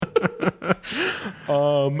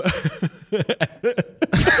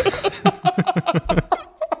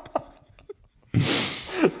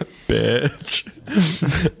Bitch.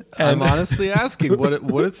 I'm honestly asking,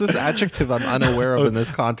 what is this adjective I'm unaware of in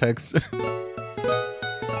this context?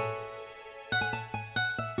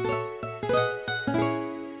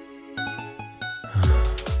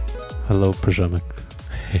 Hello, Przemek.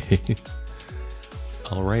 Hey.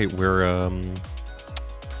 All right, we're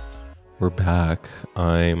back.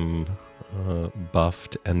 I'm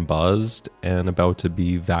buffed and buzzed and about to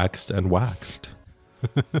be vaxxed and waxed.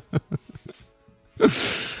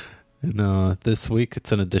 And this week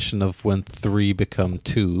it's an edition of When Three Become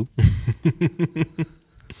Two.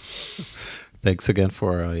 Thanks again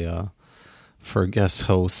for a guest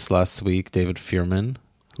host last week, David Fearman,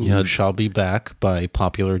 who shall be back by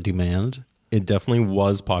popular demand. It definitely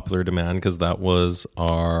was popular demand because that was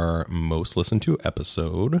our most listened to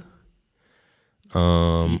episode.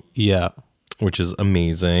 Yeah. Which is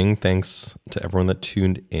amazing. Thanks to everyone that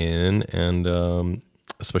tuned in, and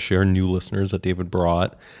especially our new listeners that David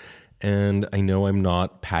brought. And I know I'm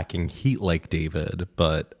not packing heat like David,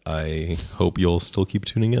 but I hope you'll still keep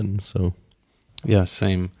tuning in. So, yeah,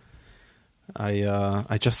 same. I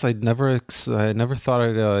never thought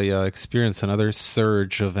I'd experience another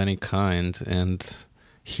surge of any kind, and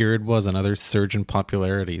here it was, another surge in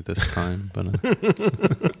popularity this time. But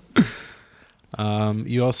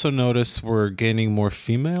you also notice we're gaining more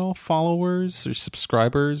female followers or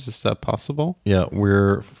subscribers. Is that possible? Yeah,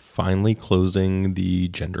 we're finally closing the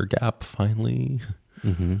gender gap. Finally,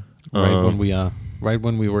 mm-hmm. Right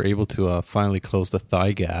when we were able to finally close the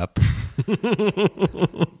thigh gap,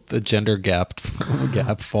 the gender gap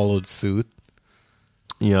followed suit.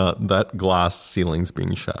 Yeah, that glass ceiling's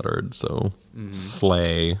being shattered. So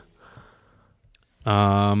slay.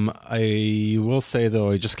 I will say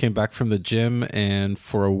though, I just came back from the gym, and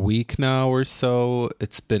for a week now or so,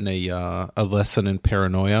 it's been a lesson in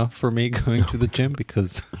paranoia for me going to the gym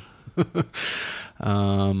because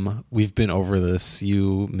we've been over this,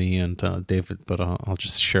 you, me, and David. But I'll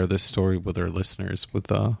just share this story with our listeners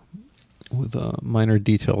with minor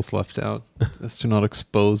details left out, as to not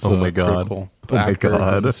expose critical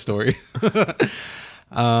factors in the story.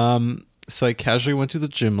 So I casually went to the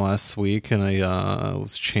gym last week, and I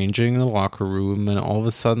was changing in the locker room, and all of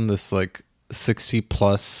a sudden this like 60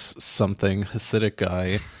 plus something Hasidic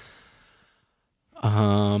guy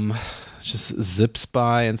just zips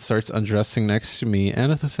by and starts undressing next to me,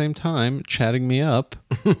 and at the same time chatting me up,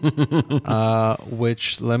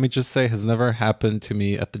 which, let me just say, has never happened to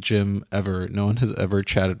me at the gym ever. No one has ever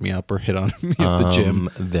chatted me up or hit on me at the gym.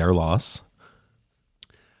 Their loss.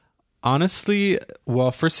 Honestly,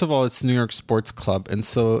 well, first of all, it's New York Sports Club, and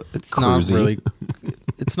so it's cruisy.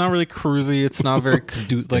 not really cruisy. It's not very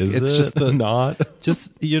like Is it's it just not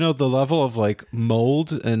just the level of like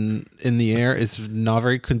mold and in the air is not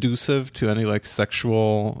very conducive to any like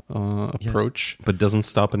sexual approach. But doesn't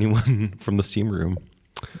stop anyone from the steam room.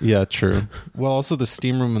 Yeah, true. Well, also the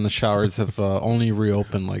steam room and the showers have only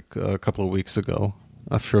reopened like a couple of weeks ago,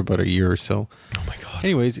 after about a year or so. Oh my god.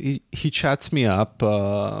 Anyways, he chats me up,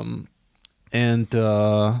 and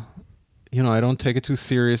I don't take it too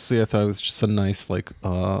seriously. I thought it was just a nice like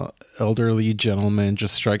elderly gentleman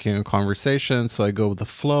just striking a conversation. So I go with the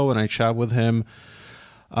flow and I chat with him.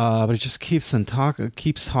 But he just keeps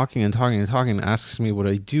talking and asks me what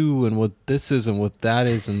I do and what this is and what that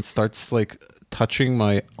is, and starts like touching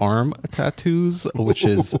my arm tattoos, which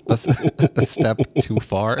is a step too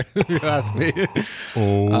far, if you ask me.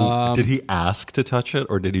 Did he ask to touch it,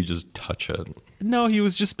 or did he just touch it? No, he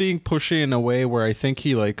was just being pushy in a way where I think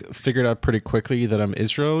he like figured out pretty quickly that I'm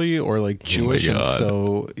Israeli or like Jewish, and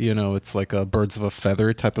so it's like a birds of a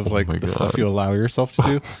feather type of like the stuff you allow yourself to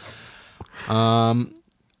do.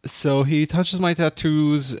 So he touches my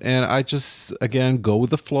tattoos, and I just, again, go with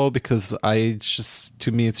the flow because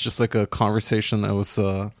to me, it's just like a conversation that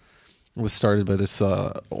was started by this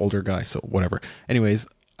older guy. So whatever. Anyways,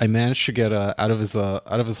 I managed to get out of his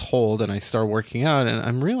hold, and I start working out, and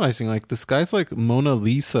I'm realizing like this guy's like Mona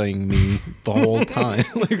Lisaing me the whole time.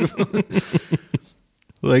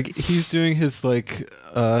 Like he's doing his like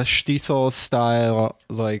Stiesel style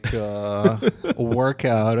like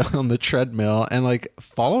workout on the treadmill, and like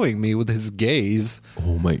following me with his gaze.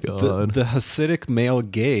 Oh my god. The Hasidic male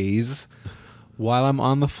gaze while I'm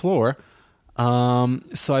on the floor.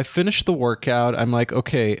 So I finished the workout. I'm like,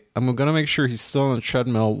 okay, I'm gonna make sure he's still on the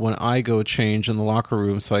treadmill when I go change in the locker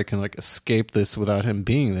room, so I can like escape this without him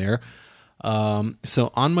being there.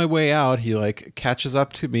 So on my way out, he like catches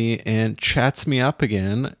up to me and chats me up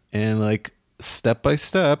again, and like step by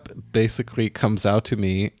step basically comes out to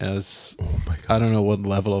me as I don't know what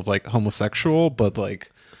level of like homosexual, but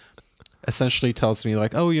like essentially tells me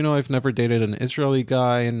like, oh, you know, I've never dated an Israeli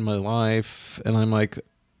guy in my life. And I'm like,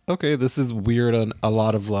 okay, this is weird on a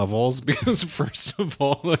lot of levels because first of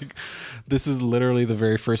all, like this is literally the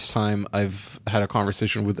very first time I've had a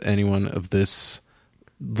conversation with anyone of this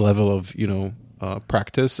level of, you know,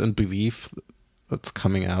 practice and belief that's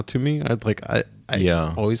coming out to me.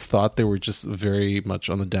 I always thought they were just very much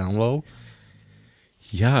on the down low.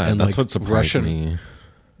 Yeah, and that's like what surprised me.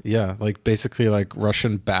 Yeah, like basically like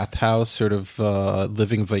Russian bathhouse sort of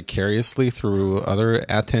living vicariously through other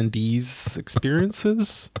attendees'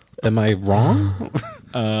 experiences. Am I wrong?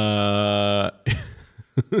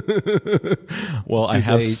 Well, I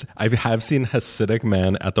have seen Hasidic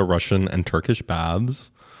men at the Russian and Turkish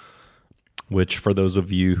baths, which for those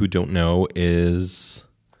of you who don't know is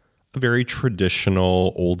a very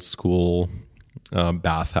traditional old school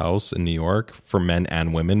bathhouse in New York for men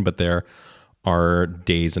and women, but there are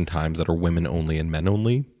days and times that are women only and men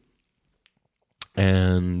only.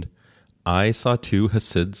 And I saw two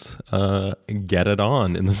Hasids get it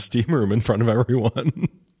on in the steam room in front of everyone.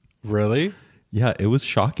 Really? Yeah, it was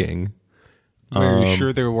shocking. Are you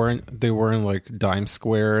sure they weren't like dime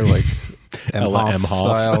square, like M.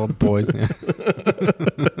 style boys?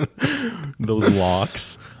 Those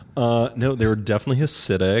locks. No, they were definitely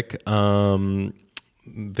Hasidic.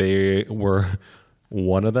 They were.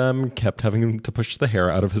 One of them kept having to push the hair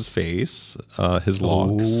out of his face, his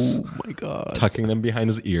locks. Oh my God. Tucking them behind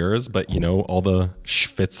his ears, but you know, all the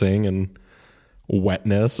schwitzing and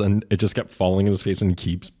wetness, and it just kept falling in his face and he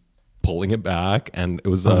keeps pulling it back. And it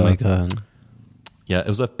was oh my God. Yeah, it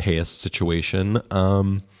was a payas situation.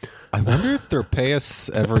 I wonder if their payas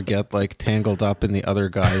ever get like tangled up in the other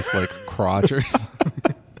guy's like crotch or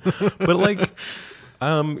something. But like,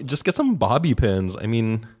 just get some bobby pins. I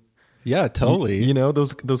mean, yeah, totally. You know,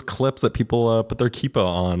 those clips that people put their kippah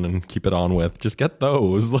on and keep it on with. Just get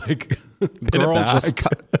those. Like, girl, just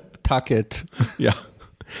tuck it. Yeah,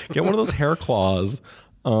 get one of those hair claws.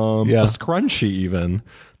 A scrunchie even.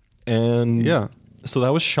 And yeah, so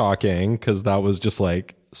that was shocking because that was just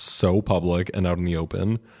like so public and out in the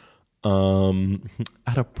open.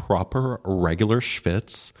 At a proper regular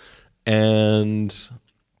schwitz,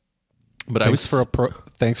 but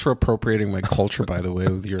thanks for appropriating my culture, by the way,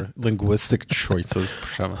 with your linguistic choices.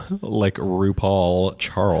 Like RuPaul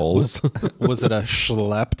Charles. Was it a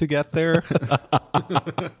schlep to get there?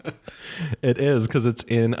 It is, because it's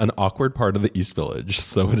in an awkward part of the East Village,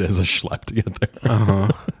 so it is a schlep to get there.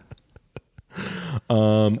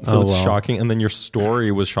 So it's shocking, and then your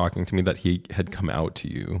story was shocking to me that he had come out to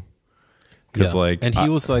you. Because and he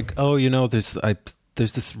was like, "Oh, you know, there's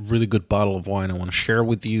this really good bottle of wine I want to share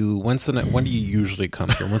with you. When do you usually come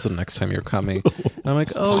here? When's the next time you're coming?" And I'm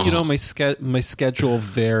like, "Oh, you know, my schedule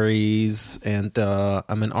varies, and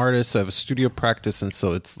I'm an artist, so I have a studio practice, and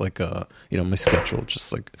so it's like my schedule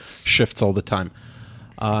just like shifts all the time."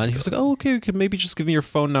 And he was like, "Oh, okay, you could maybe just give me your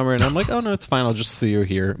phone number." And I'm like, "Oh no, it's fine. I'll just see you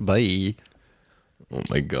here. Bye." Oh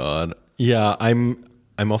my God. Yeah, I'm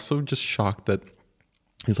also just shocked that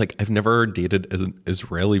he's like, I've never dated as an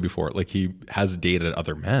Israeli before. Like, he has dated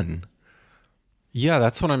other men. Yeah,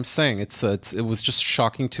 that's what I'm saying. It was just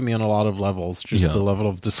shocking to me on a lot of levels. Just the level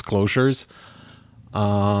of disclosures.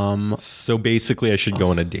 So basically, I should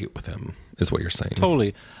go on a date with him, is what you're saying.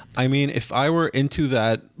 Totally. I mean, if I were into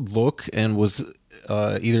that look and was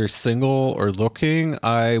either single or looking,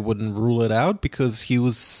 I wouldn't rule it out because he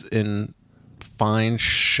was in fine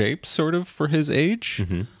shape, sort of, for his age.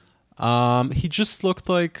 Mm-hmm. He just looked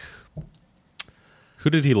like... Who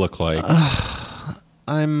did he look like?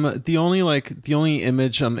 I'm the only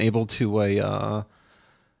image I'm able to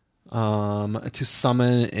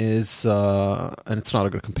summon is and it's not a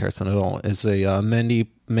good comparison at all, is a Mandy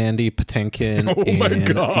Patinkin my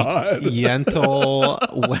God. Yentl.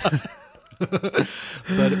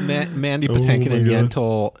 But Mandy Patinkin and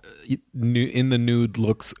Yentl in the nude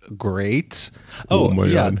looks great. Oh my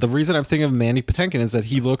God. The reason I'm thinking of Mandy Patinkin is that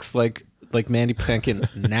he looks like Mandy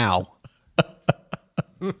Patinkin now.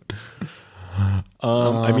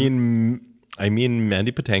 I mean,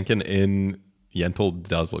 Mandy Patinkin in Yentl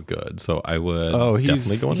does look good, so I would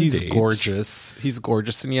definitely go on a date. He's gorgeous. He's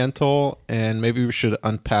gorgeous in Yentl, and maybe we should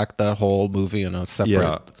unpack that whole movie in a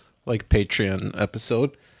separate Patreon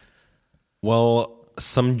episode. Well,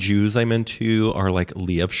 some Jews I'm into are like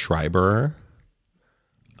Liev Schreiber.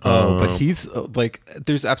 But he's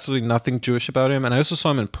there's absolutely nothing Jewish about him. And I also saw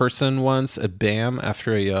him in person once at BAM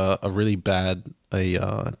after a really bad,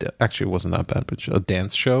 actually it wasn't that bad, but a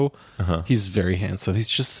dance show. He's very handsome. He's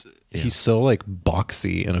just he's so like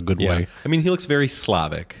boxy in a good way. I mean, he looks very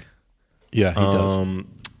Slavic. Yeah, he does.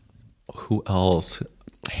 Who else?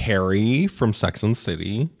 Harry from Sex and the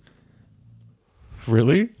City.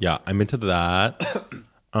 Really? Yeah, I'm into that.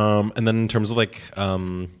 And then in terms of like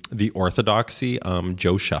the orthodoxy,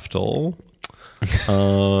 Joe Sheftel.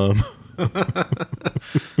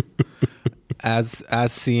 As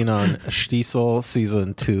seen on Stiesel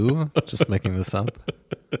season 2. Just making this up.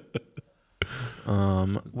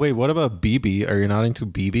 Wait, what about BB? Are you not into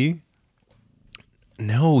BB?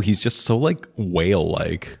 No, he's just so like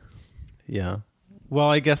whale-like. Yeah. Well,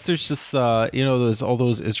 I guess there's just there's all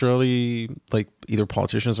those Israeli like either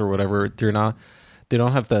politicians or whatever. They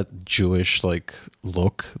don't have that Jewish like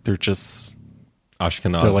look. They're just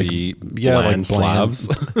Ashkenazi, bland Slavs.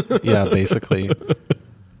 Yeah, basically.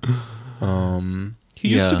 He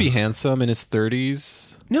used to be handsome in his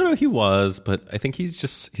 30s. No, he was, but I think he's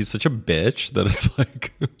such a bitch that it's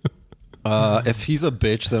like if he's a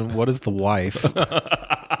bitch, then what is the wife?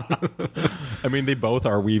 I mean, they both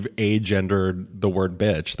are. We've agendered the word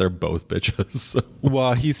bitch. They're both bitches.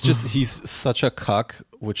 Well, he's such a cuck,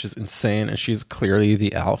 which is insane, and she's clearly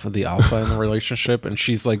the alpha in the relationship, and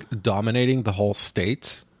she's like dominating the whole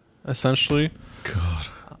state, essentially. God,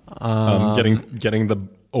 getting the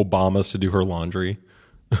Obamas to do her laundry.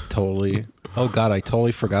 Totally. Oh God, I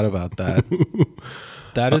totally forgot about that.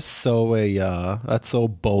 That is so that's so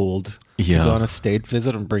bold. Yeah. To go on a state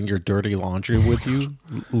visit and bring your dirty laundry with you,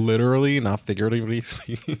 literally, not figuratively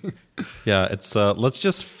speaking. Yeah, it's let's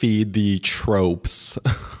just feed the tropes.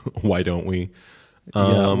 Why don't we?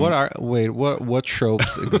 Yeah. What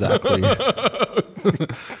tropes exactly?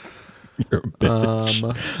 You're a bitch.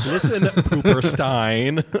 Listen,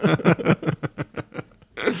 Pooperstein.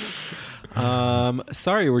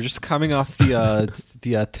 Sorry, we're just coming off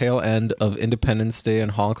the tail end of Independence Day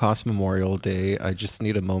and Holocaust Memorial Day. I just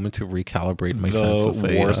need a moment to recalibrate my sense of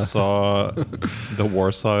the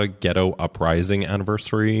Warsaw Ghetto Uprising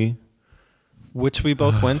anniversary, which we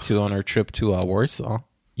both went to on our trip to Warsaw.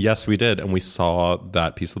 Yes, we did, and we saw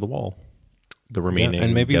that piece of the wall, the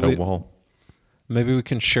remaining ghetto wall. Maybe we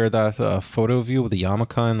can share that photo of you with the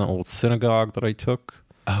yarmulke in the old synagogue that I took.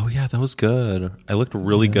 Oh yeah, that was good. I looked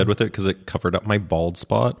really good with it because it covered up my bald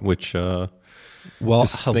spot, which I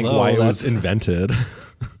think why it was invented.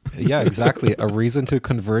 Yeah, exactly. A reason to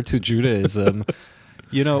convert to Judaism.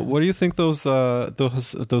 What do you think those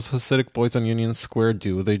Hasidic boys on Union Square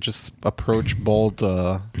do? They just approach bald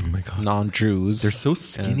non-Jews. They're so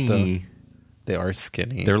skinny. They are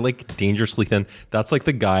skinny. They're like dangerously thin. That's like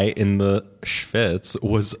the guy in the Schwitz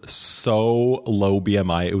was so low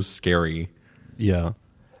BMI. It was scary. Yeah.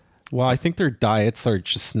 Well, I think their diets are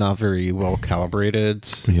just not very well calibrated.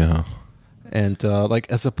 Yeah. And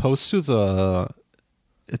as opposed to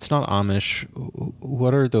it's not Amish.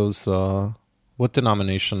 What are those? What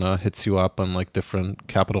denomination hits you up on like different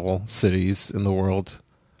capital cities in the world?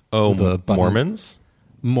 Oh, the Mormons?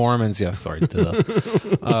 Mormons, yeah, sorry.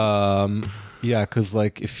 Yeah, because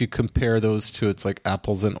like if you compare those two, it's like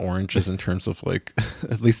apples and oranges in terms of like,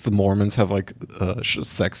 at least the Mormons have like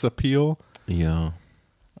sex appeal. Yeah.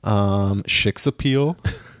 Shik's appeal.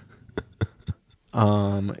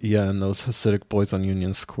 Yeah, and those Hasidic boys on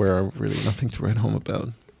Union Square are really nothing to write home about.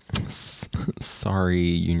 Sorry,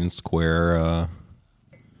 Union Square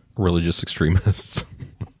religious extremists.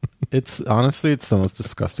 It's honestly, it's the most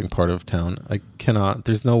disgusting part of town.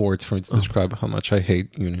 There's no words for me to describe how much I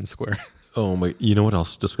hate Union Square. Oh my, you know what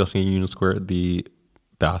else is disgusting in Union Square? The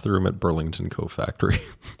bathroom at Burlington Coat Factory.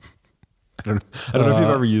 I don't know if you've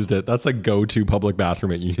ever used it. That's a go-to public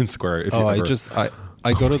bathroom at Union Square.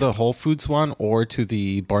 I go to the Whole Foods one or to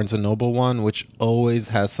the Barnes and Noble one, which always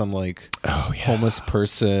has some like homeless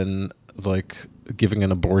person like giving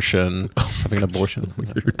an abortion, having an abortion.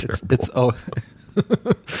 You're terrible.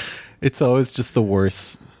 It's always just the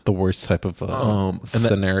worst type of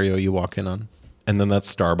scenario you walk in on. And then that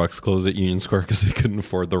Starbucks closed at Union Square because they couldn't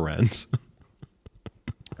afford the rent.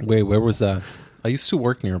 Wait, where was that? I used to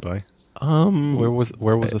work nearby. Where was the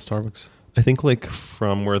Starbucks? I think like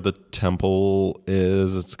from where the temple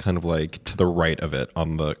is, it's kind of like to the right of it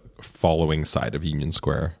on the following side of Union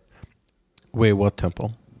Square. Wait, what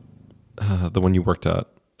temple? The one you worked at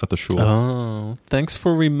the shul. Oh, thanks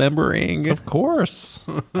for remembering. Of course.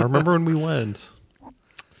 I remember when we went.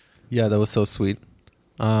 Yeah, that was so sweet.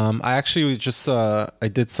 I actually just I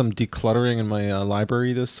did some decluttering in my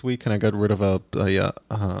library this week, and I got rid of a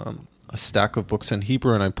stack of books in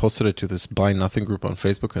Hebrew, and I posted it to this Buy Nothing group on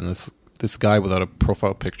Facebook. And this guy without a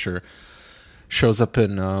profile picture, shows up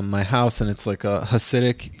in my house, and it's like a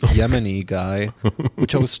Hasidic Yemeni guy,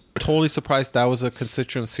 which I was totally surprised that was a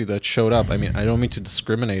constituency that showed up. I mean, I don't mean to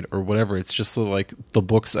discriminate or whatever. It's just like the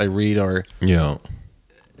books I read are,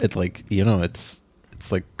 it like, you know, it's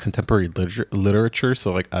like contemporary literature.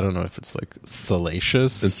 So like, I don't know if it's like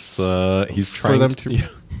salacious. It's he's trying them to he's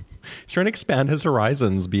trying to expand his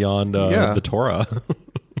horizons beyond the Torah.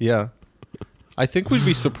 Yeah, I think we'd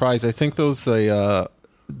be surprised. I think those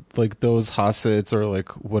like those Hasids or like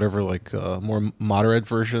whatever, like more moderate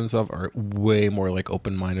versions of are way more like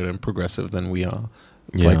open-minded and progressive than we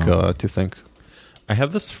like to think. I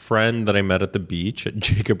have this friend that I met at the beach at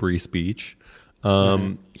Jacob Reese Beach.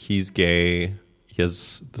 He's gay. He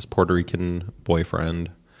has this Puerto Rican boyfriend.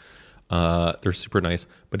 They're super nice,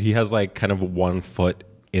 but he has like kind of one foot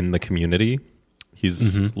in the community.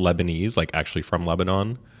 He's Lebanese, like actually from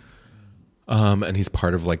Lebanon. And he's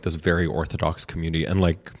part of like this very Orthodox community, and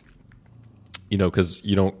like, you know, because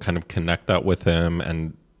you don't kind of connect that with him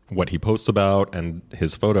and what he posts about and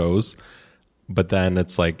his photos, but then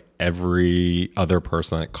it's like every other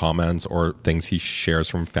person that comments or things he shares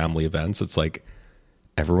from family events, it's like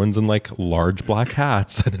everyone's in like large black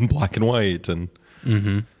hats and in black and white, and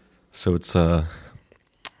so it's an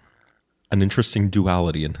interesting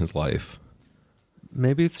duality in his life.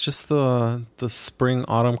 Maybe it's just the spring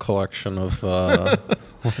autumn collection of Bottega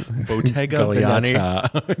Veneta.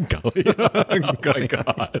 Oh my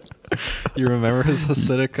God. You remember his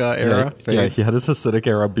Hasidic era? Yeah, he had his Hasidic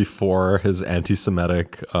era before his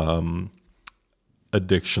anti-Semitic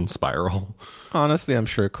addiction spiral. Honestly, I'm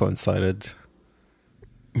sure it coincided.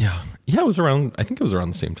 Yeah, it was around. I think it was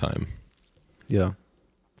around the same time. Yeah.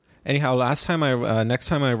 Anyhow, next time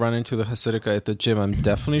I run into the Hasidic guy at the gym, I'm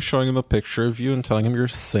definitely showing him a picture of you and telling him you're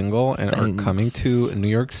single and are coming to New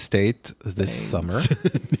York State this summer.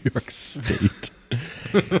 New York State.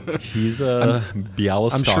 He's a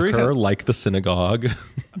Bialystalker, sure like the synagogue.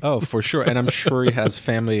 Oh, for sure. And I'm sure he has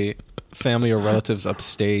family or relatives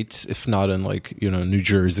upstate, if not in like, you know, New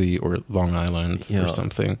Jersey or Long Island or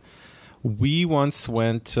something. We once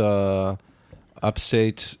went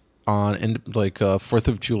upstate on 4th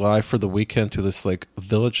of July for the weekend to this like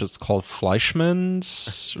village that's called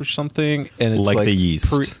Fleischmann's or something, and it's like the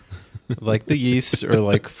yeast. Like the yeast, or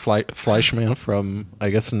like Fleischmann from,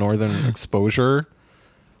 I guess, Northern Exposure.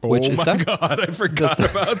 God, I forgot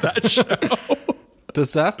about that show.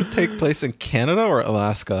 Does that take place in Canada or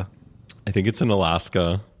Alaska? I think it's in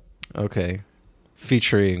Alaska. Okay.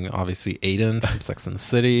 Featuring, obviously, Aiden from Sex and the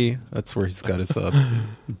City. That's where he's got his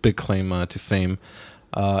big claim to fame.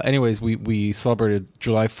 Anyways, we celebrated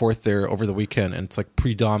July 4th there over the weekend, and it's like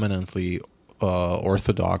predominantly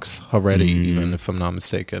Orthodox, Haredi, even if I'm not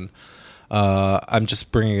mistaken. I'm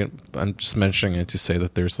just mentioning it to say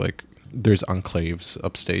that there's enclaves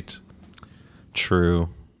upstate. True.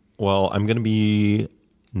 Well, I'm going to be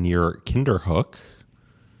near Kinderhook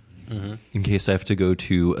in case I have to go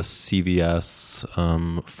to a CVS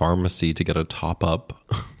pharmacy to get a top up.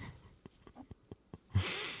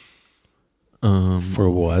 For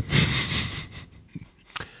what?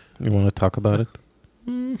 You want to talk about it?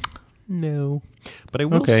 No. But I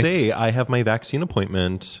will say I have my vaccine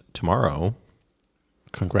appointment tomorrow.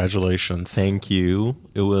 Congratulations. Thank you.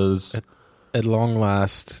 It was... At long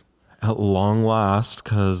last. At long last,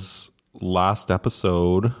 because last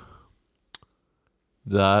episode,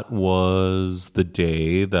 that was the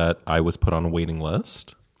day that I was put on a waiting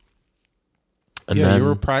list. And then,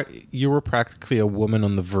 you were practically a woman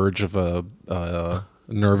on the verge of a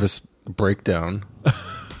nervous breakdown,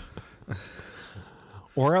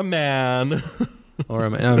 or a man,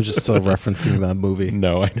 I'm just still referencing that movie.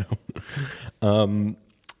 No, I know.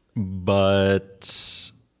 But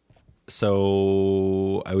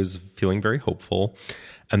so I was feeling very hopeful,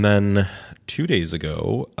 and then 2 days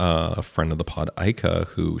ago, a friend of the pod, Ika,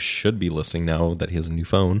 who should be listening now that he has a new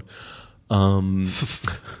phone,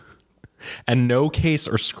 and no case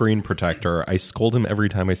or screen protector. I scold him every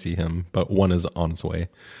time I see him, but one is on its way.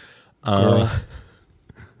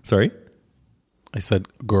 Sorry? I said,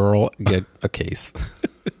 girl, get a case.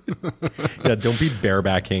 Yeah, don't be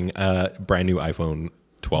barebacking a brand new iPhone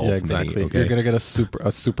 12 yeah, exactly. Mini. Okay? You're going to get a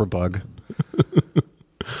super bug.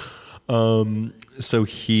 So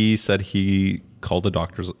he said he called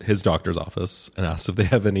his doctor's office and asked if they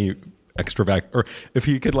have any extra or if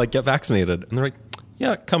he could like get vaccinated. And they're like,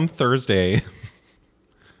 yeah, come Thursday.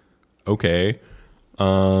 Okay.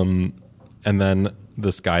 And then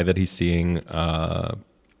this guy that he's seeing,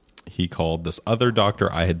 he called this other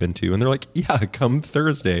doctor I had been to, and they're like, yeah, come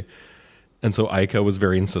Thursday. And so Ika was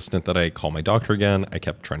very insistent that I call my doctor again. I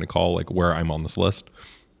kept trying to call like where I'm on this list.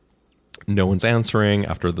 No one's answering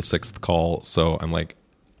after the 6th call. So I'm like,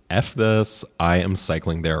 F this. I am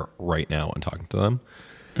cycling there right now and talking to them.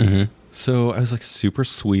 Mm-hmm. So I was like super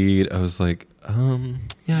sweet. I was like,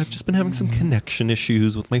 yeah, I've just been having some connection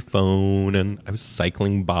issues with my phone and I was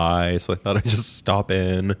cycling by. So I thought I'd just stop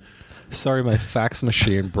in. Sorry, my fax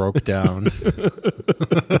machine broke down.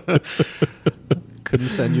 Couldn't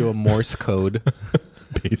send you a Morse code.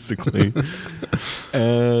 Basically.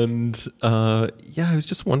 And yeah, I was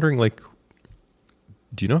just wondering, like,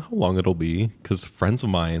 do you know how long it'll be? Because friends of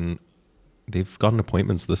mine, they've gotten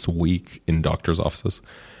appointments this week in doctor's offices,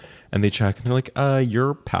 and they check and they're like,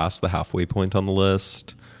 you're past the halfway point on the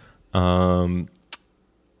list.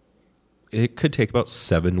 It could take about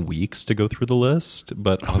 7 weeks to go through the list,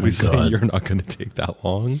 but obviously you're not going to take that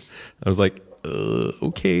long. I was like,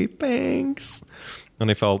 okay, thanks. And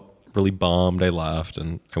I felt really bummed. I left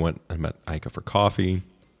and I met Aika for coffee.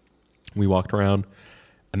 We walked around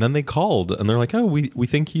and then they called and they're like, oh, we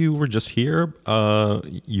think you were just here.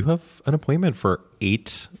 You have an appointment for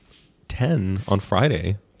 8:10 on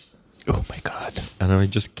Friday. Oh my God. And I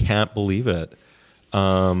just can't believe it.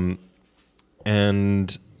 And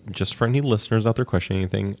just for any listeners out there questioning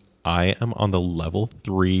anything, I am on the level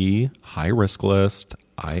 3 high risk list.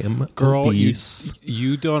 I am obese.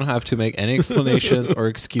 You don't have to make any explanations or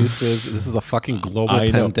excuses. This is a fucking global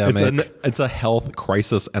pandemic. It's a health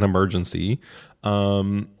crisis and emergency.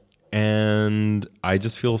 And I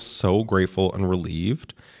just feel so grateful and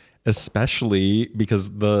relieved, especially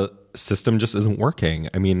because the system just isn't working.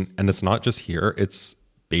 I mean, and it's not just here, it's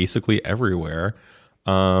basically everywhere.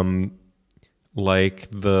 Like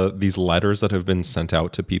these letters that have been sent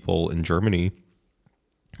out to people in Germany,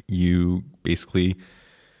 you basically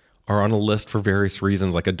are on a list for various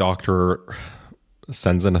reasons. Like a doctor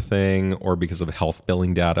sends in a thing, or because of health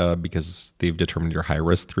billing data, because they've determined you're high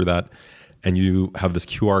risk through that. And you have this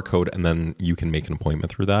QR code and then you can make an appointment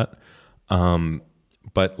through that.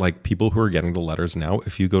 But like people who are getting the letters now,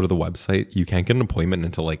 if you go to the website, you can't get an appointment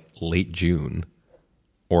until like late June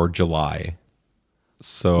or July.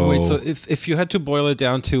 So wait, so if you had to boil it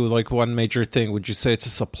down to like one major thing, would you say it's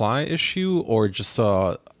a supply issue or just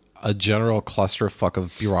a general clusterfuck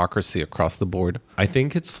of bureaucracy across the board? I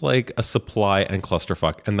think it's like a supply and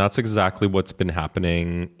clusterfuck. And that's exactly what's been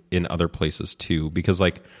happening in other places too. Because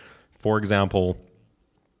like, for example,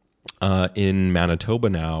 in Manitoba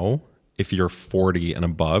now, if you're 40 and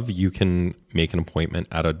above, you can make an appointment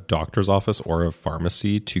at a doctor's office or a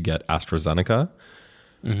pharmacy to get AstraZeneca.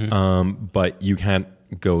 Mm-hmm. But you can't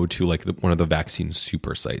go to like one of the vaccine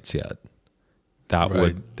super sites yet.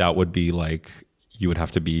 That would be like, you would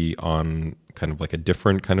have to be on kind of like a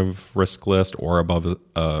different kind of risk list or above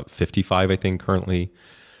 55, I think currently.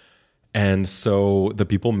 And so the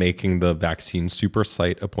people making the vaccine super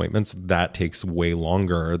site appointments, that takes way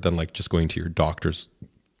longer than like just going to your doctor's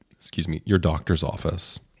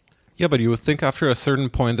office. Yeah, but you would think after a certain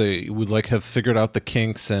point they would like have figured out the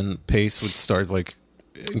kinks and pace would start like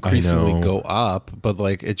increasingly go up. But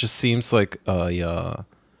like it just seems like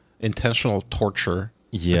intentional torture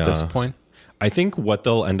at this point. I think what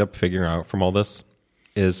they'll end up figuring out from all this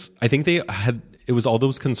is, I think it was all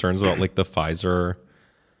those concerns about like the Pfizer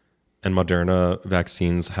and Moderna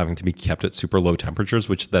vaccines having to be kept at super low temperatures,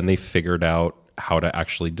 which then they figured out how to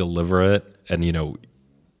actually deliver it. And, you know,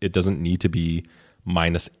 it doesn't need to be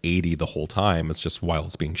minus 80 the whole time. It's just while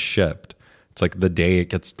it's being shipped. It's like the day it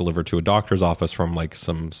gets delivered to a doctor's office from like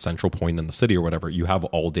some central point in the city or whatever, you have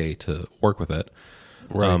all day to work with it.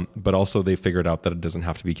 Right. But also they figured out that it doesn't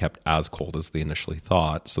have to be kept as cold as they initially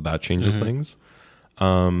thought. So that changes things.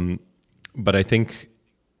 But I think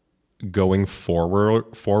going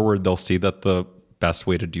forward, they'll see that the best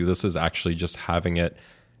way to do this is actually just having it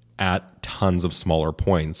at tons of smaller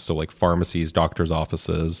points. So like pharmacies, doctors'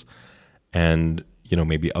 offices, and, you know,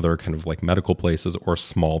 maybe other kind of like medical places or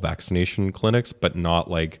small vaccination clinics, but not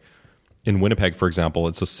like in Winnipeg, for example,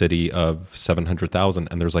 it's a city of 700,000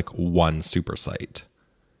 and there's like one super site.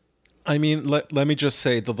 I mean, let me just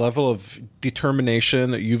say the level of determination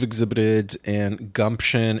that you've exhibited and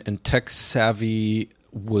gumption and tech savvy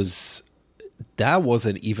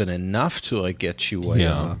wasn't even enough to like get you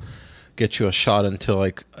a shot until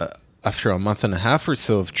like after a month and a half or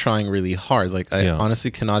so of trying really hard. Like I honestly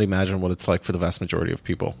cannot imagine what it's like for the vast majority of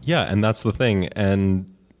people. Yeah, and that's the thing.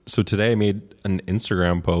 And so today I made an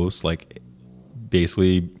Instagram post like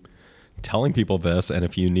basically telling people this, and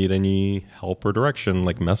if you need any help or direction,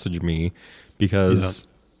 like message me, because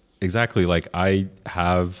exactly, like I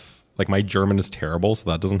have like my German is terrible,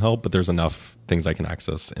 so that doesn't help, but there's enough things I can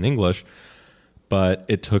access in English. but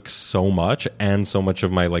it took so much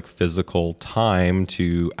of my like physical time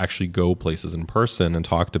to actually go places in person and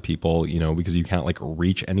talk to people, you know, because you can't like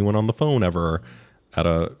reach anyone on the phone ever at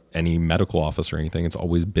any medical office or anything. It's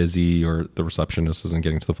always busy or the receptionist isn't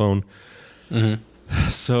getting to the phone.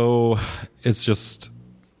 So it's just,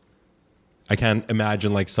 I can't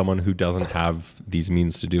imagine like someone who doesn't have these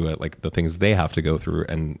means to do it, like the things they have to go through,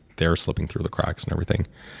 and they're slipping through the cracks and everything.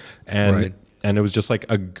 And and it was just like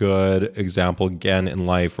a good example again in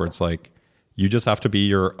life where it's like you just have to be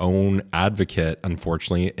your own advocate,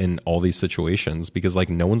 unfortunately, in all these situations, because like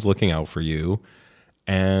no one's looking out for you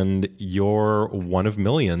and you're one of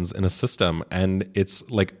millions in a system, and it's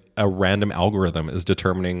like a random algorithm is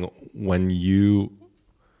determining when you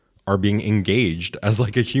are being engaged as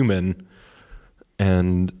like a human.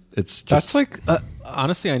 And it's just... That's like,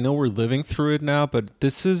 honestly, I know we're living through it now, but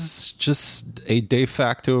this is just a de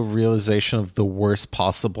facto realization of the worst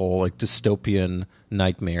possible, like, dystopian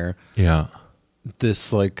nightmare. Yeah.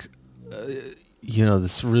 This, like,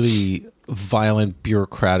 this really violent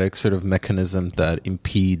bureaucratic sort of mechanism that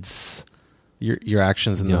impedes your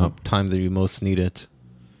actions in the time that you most need it.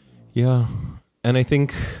 Yeah. And I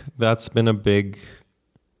think that's been a big...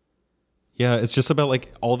 Yeah, it's just about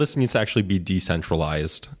like all this needs to actually be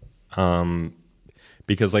decentralized,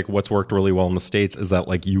 because like what's worked really well in the States is that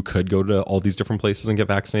like you could go to all these different places and get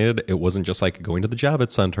vaccinated. It wasn't just like going to the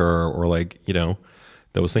Javits Center or like, you know,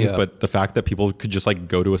 those things. Yeah. But the fact that people could just like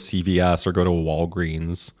go to a CVS or go to a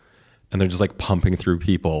Walgreens and they're just like pumping through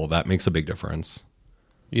people, that makes a big difference.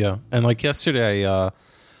 Yeah. And like yesterday,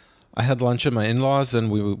 I had lunch at my in-laws, and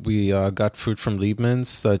we got food from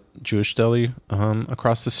Liebman's, that Jewish deli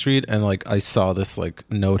across the street, and like I saw this like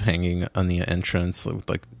note hanging on the entrance,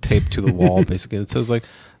 like taped to the wall. Basically, it says like,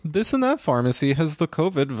 "This and that pharmacy has the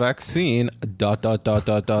COVID vaccine. ...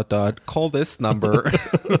 Call this number."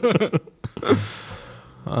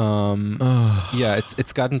 Yeah,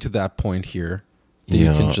 it's gotten to that point here.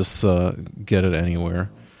 You can just get it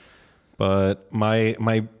anywhere. But my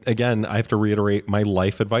again, I have to reiterate, my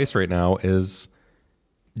life advice right now is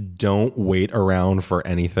don't wait around for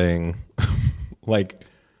anything. Like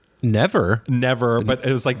never. But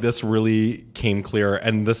it was like this really came clear,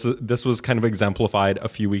 and this was kind of exemplified a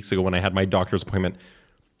few weeks ago when I had my doctor's appointment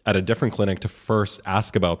at a different clinic to first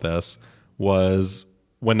ask about this. Was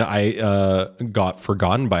when I got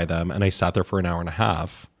forgotten by them, and I sat there for an hour and a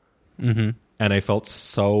half. Mm-hmm. And I felt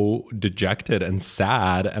so dejected and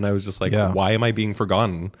sad. And I was just like, why am I being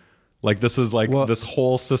forgotten? Like, this is like this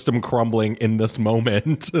whole system crumbling in this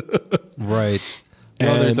moment. Right.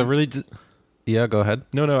 Well, there's a really... go ahead.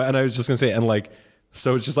 No. And I was just going to say, and like,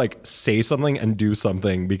 so it's just like, say something and do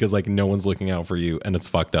something, because like no one's looking out for you and it's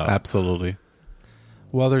fucked up. Absolutely.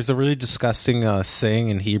 Well, there's a really disgusting saying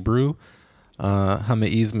in Hebrew,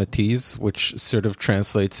 Hameiz Matiz, which sort of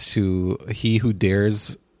translates to he who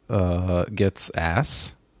dares... gets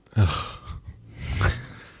ass.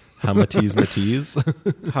 Hamatiz Matiz.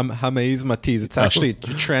 Hameiz Matiz. It's actually it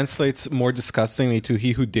translates more disgustingly to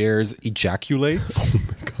he who dares ejaculates. Oh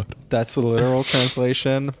my god. That's the literal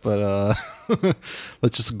translation, but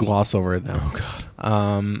let's just gloss over it now. Oh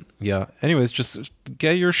god. Yeah. Anyways, just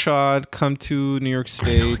get your shot. Come to New York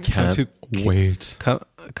State. Come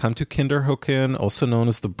to Kinderhoeken, also known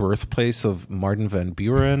as the birthplace of Martin Van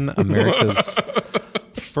Buren, America's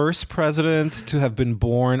first president to have been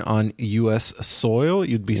born on U.S. soil.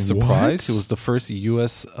 You'd be surprised. He was the first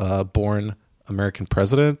U.S. born American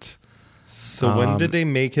president. So when did they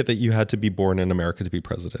make it that you had to be born in America to be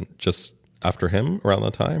president? Just after him, around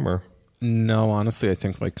that time, or? No, honestly, I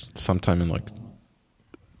think like sometime in like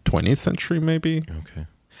 20th century, maybe. Okay.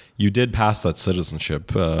 You did pass that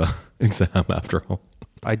citizenship exam after all.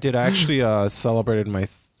 I did actually celebrated my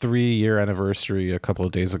 3-year anniversary a couple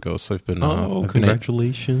of days ago. So I've been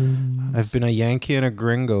congratulations. I've been a Yankee and a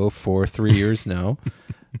gringo for 3 years now.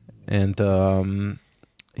 And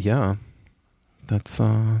that's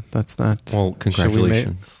that. Well,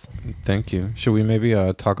 congratulations. Thank you. Should we maybe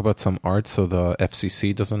talk about some art so the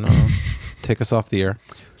FCC doesn't take us off the air?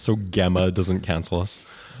 So Gemma doesn't cancel us.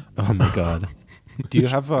 Oh my god. Do you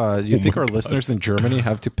have? Do you think our listeners in Germany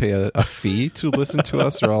have to pay a fee to listen to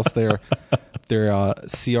us, or else their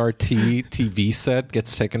CRT TV set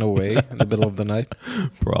gets taken away in the middle of the night?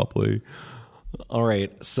 Probably. All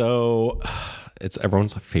right, so it's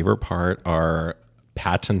everyone's favorite part: our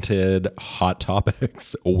patented hot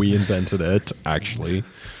topics. We invented it, actually.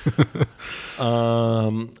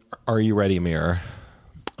 Are you ready, Mir?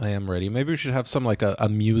 I am ready. Maybe we should have some like a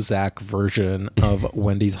Muzak version of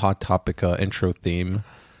Wendy's Hot Topic intro theme.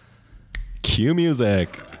 Cue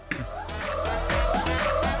music.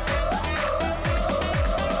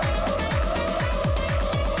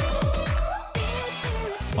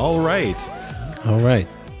 All right.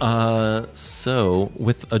 So,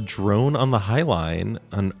 with a drone on the High Line,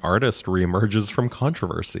 an artist reemerges from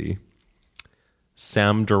controversy.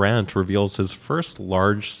 Sam Durant reveals his first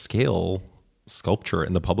large-scale sculpture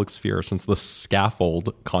in the public sphere since the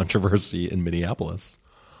scaffold controversy in Minneapolis.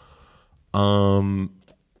 And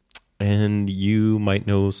you might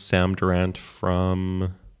know Sam Durant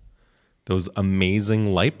from those amazing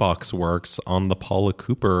lightbox works on the Paula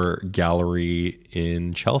Cooper Gallery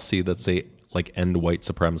in Chelsea that say, like, end white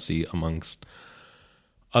supremacy amongst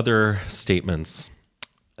other statements.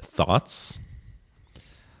 Thoughts?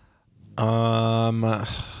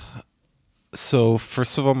 So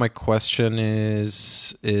first of all, my question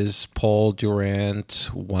is Paul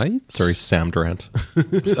Durant white? Sorry, Sam Durant.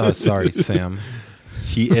 Sorry, Sam.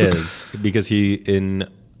 He is, because he, in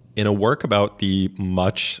a work about the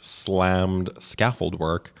much slammed scaffold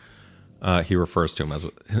work, he refers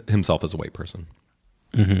to himself as a white person.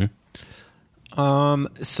 Mm-hmm.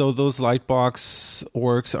 So those lightbox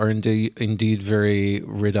works are indeed very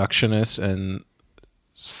reductionist and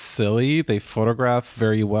silly. They photograph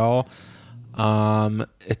very well.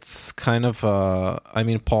 It's kind of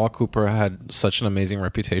Paula Cooper had such an amazing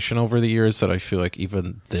reputation over the years that I feel like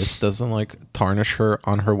even this doesn't like tarnish her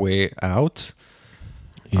on her way out.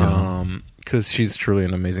 Yeah. Because she's truly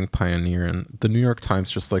an amazing pioneer, and the New York Times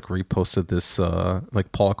just like reposted this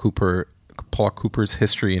like Paula Cooper's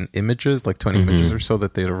history in images, like 20 images or so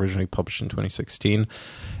that they had originally published in 2016,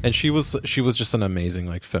 and she was just an amazing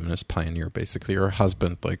like feminist pioneer. Basically, her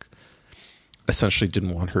husband like essentially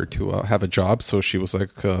didn't want her to have a job, so she was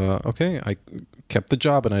like, okay, I kept the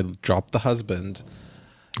job and I dropped the husband.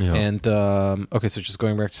 Yeah. And okay, so just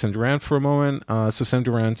going back to Sam Durant for a moment. So Sam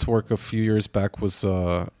Durant's work a few years back was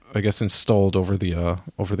I guess installed over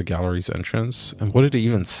the gallery's entrance. And what did it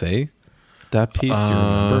even say? That piece, do you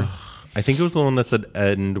remember? I think it was the one that said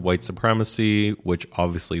end white supremacy, which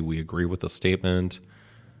obviously we agree with the statement.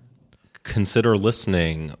 Consider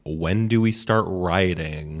listening. When do we start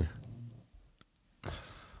rioting?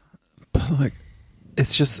 But like,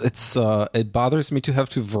 it bothers me to have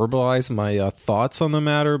to verbalize my thoughts on the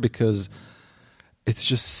matter because it's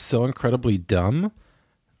just so incredibly dumb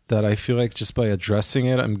that I feel like just by addressing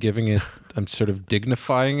it, I'm sort of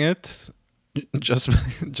dignifying it just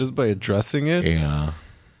by addressing it. Yeah.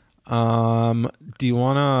 Do you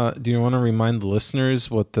wanna remind the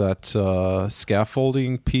listeners what that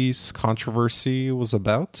scaffolding piece controversy was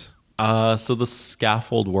about? So the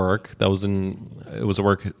scaffold work it was a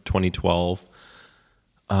work 2012,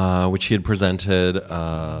 which he had presented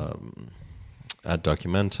at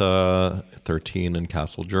Documenta 13 in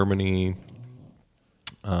Kassel, Germany,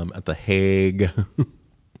 at The Hague, oh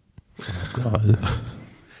God,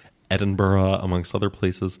 Edinburgh, amongst other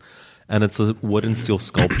places. And it's a wood and steel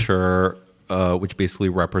sculpture, which basically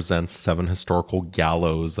represents 7 historical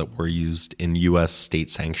gallows that were used in U.S.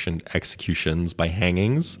 state-sanctioned executions by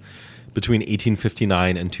hangings between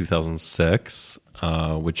 1859 and 2006,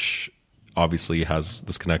 which obviously has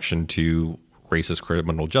this connection to racist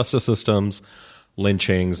criminal justice systems,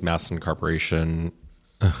 lynchings, mass incarceration,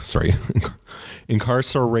 capital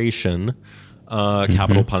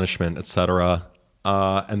punishment, etc.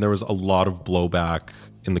 And there was a lot of blowback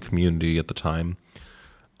in the community at the time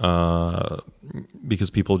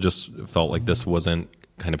because people just felt like this wasn't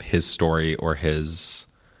kind of his story or his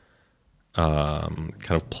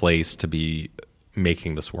kind of place to be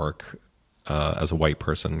making this work as a white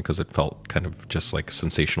person, because it felt kind of just like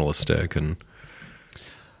sensationalistic. And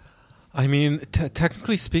I mean,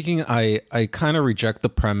 technically speaking, I kind of reject the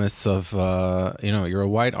premise of, you're a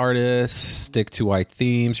white artist, stick to white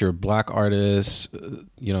themes. You're a black artist,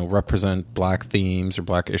 represent black themes or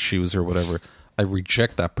black issues or whatever. I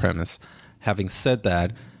reject that premise. Having said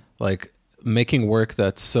that, like, making work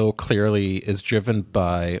that so clearly is driven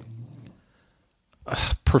by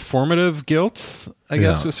performative guilt, I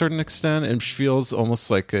guess, to a certain extent, and feels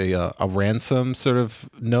almost like a ransom sort of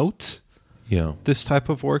note. Yeah, this type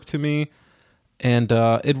of work to me, and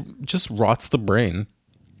it just rots the brain.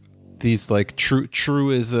 These like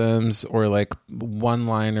truisms or like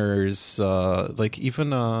one-liners, like even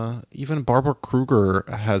Barbara Kruger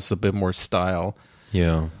has a bit more style.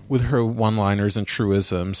 Yeah, with her one-liners and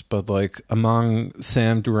truisms, but like among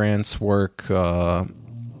Sam Durant's work,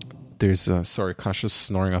 there's sorry, Kasha's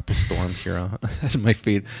snoring up a storm here at my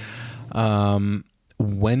feet.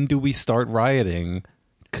 When do we start rioting?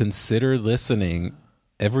 Consider listening.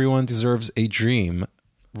 Everyone deserves a dream.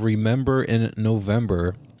 Remember in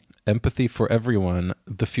November. Empathy for everyone.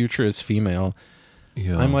 The future is female.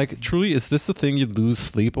 Yeah. I'm like, truly, is this a thing you lose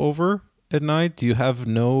sleep over at night? Do you have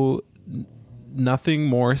no nothing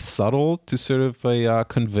more subtle to sort of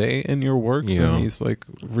convey in your work than these like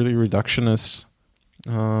really reductionist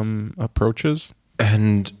approaches.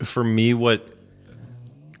 And for me, what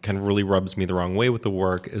kind of really rubs me the wrong way with the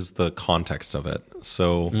work is the context of it.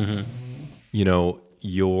 So, you know,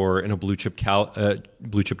 you're in a blue chip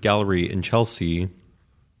gallery in Chelsea.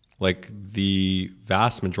 Like the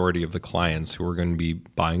vast majority of the clients who are going to be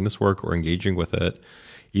buying this work or engaging with it,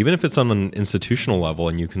 even if it's on an institutional level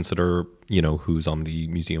and you consider, you know, who's on the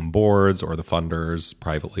museum boards or the funders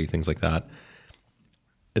privately, things like that,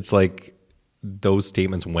 it's like those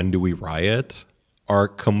statements, when do we riot, are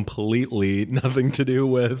completely nothing to do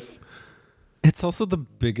with. It's also the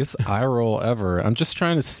biggest eye roll ever. I'm just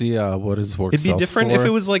trying to see what his work It'd be sells different for. if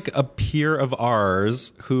it was like a peer of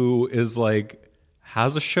ours who is like,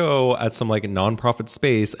 has a show at some like nonprofit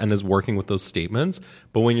space and is working with those statements.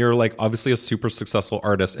 But when you're like obviously a super successful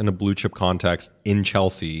artist in a blue chip context in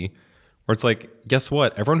Chelsea, where it's like, guess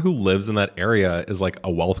what? Everyone who lives in that area is like a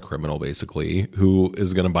wealth criminal, basically, who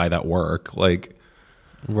is going to buy that work. Like,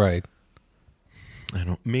 right. I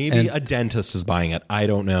don't. Maybe a dentist is buying it. I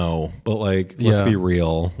don't know. But like, let's be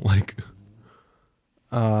real. Like,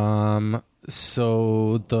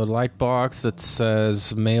 so the light box that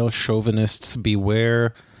says "Male Chauvinists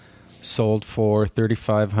Beware" sold for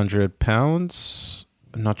 £3,500.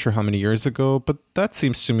 I'm not sure how many years ago, but that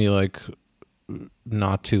seems to me like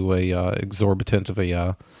not too exorbitant of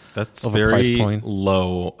a that's of very a price point.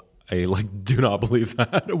 low. I like do not believe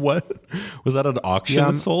that. What was that, an auction Yeah,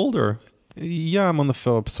 it sold or? Yeah, I'm on the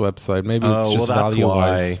Philips website. Maybe it's just that's value why.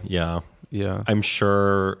 wise. Yeah. Yeah, I'm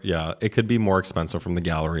sure. Yeah, it could be more expensive from the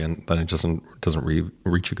gallery, and then it doesn't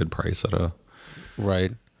reach a good price at a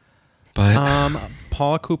right. But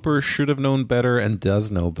Paul Cooper should have known better and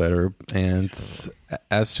does know better. And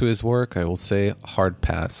as to his work, I will say hard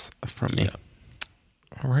pass from me. Yeah.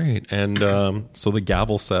 All right, and so the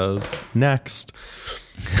gavel says next.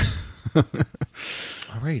 All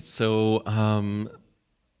right, so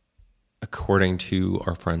according to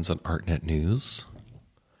our friends at ArtNet News,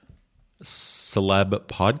 celeb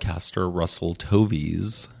podcaster Russell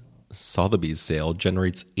Tovey's Sotheby's sale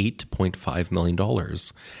generates $8.5 million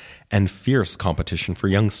and fierce competition for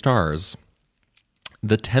young stars.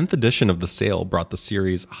 The 10th edition of the sale brought the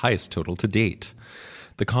series' highest total to date.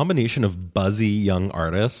 The combination of buzzy young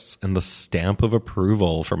artists and the stamp of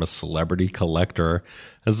approval from a celebrity collector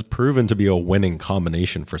has proven to be a winning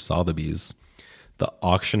combination for Sotheby's. The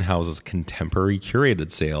auction house's contemporary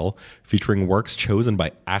curated sale, featuring works chosen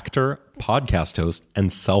by actor, podcast host,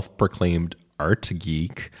 and self-proclaimed art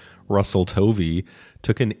geek Russell Tovey,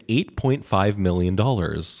 took an $8.5 million,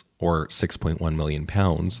 or 6.1 million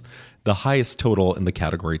pounds, the highest total in the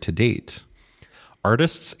category to date.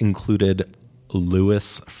 Artists included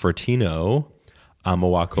Louis Fertino,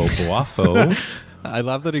 Amawako Boafo. I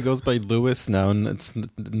love that he goes by Louis now, and it's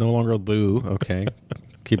no longer Lou. Okay,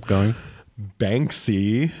 keep going.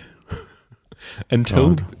 Banksy, and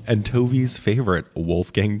Tovey's favorite,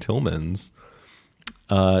 Wolfgang Tillmans.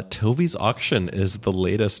 Tovey's auction is the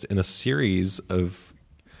latest in a series that's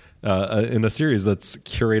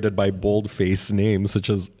curated by bold-faced names such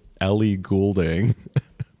as Ellie Goulding.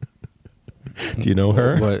 Do you know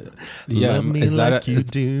her? What? Yeah, love me is that like you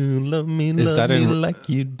do. Love me, like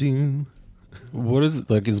you do. What is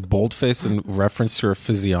like? Is boldface in reference to her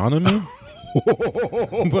physiognomy?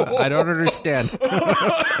 But I don't understand.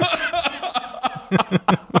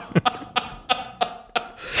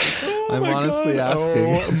 I'm honestly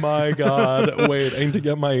asking. Oh my god! Wait, I need to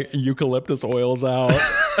get my eucalyptus oils out.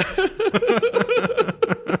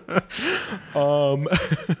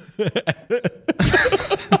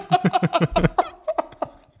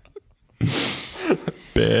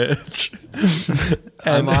 Bitch.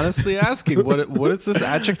 I'm honestly asking, what is this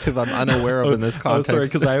adjective I'm unaware of in this context? Oh, sorry,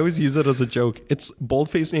 because I always use it as a joke. It's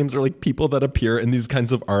boldface names are like people that appear in these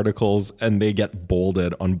kinds of articles and they get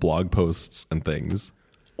bolded on blog posts and things.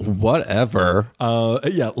 Whatever.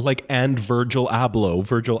 Yeah, like, and Virgil Abloh.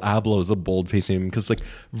 Virgil Abloh is a boldface name because like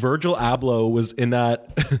Virgil Abloh was in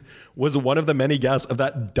that was one of the many guests of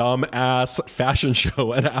that dumb ass fashion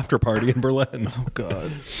show at After Party in Berlin. Oh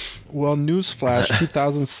god. Well, newsflash,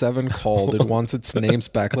 2007 called. It wants its names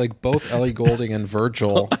back. Like both Ellie Goulding and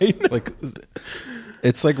Virgil. Like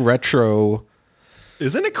it's like retro.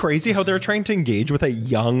 Isn't it crazy how they're trying to engage with a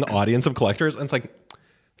young audience of collectors? And it's like,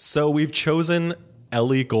 so we've chosen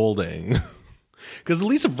Ellie Goulding because at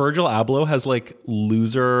least Virgil Abloh has like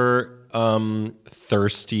loser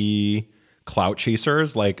thirsty clout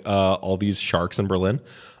chasers like all these sharks in Berlin,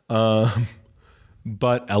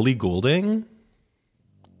 but Ellie Goulding,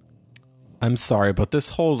 I'm sorry, but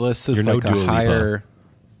this whole list is You're like no Dua a Lipa. higher.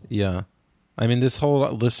 Yeah, I mean, this whole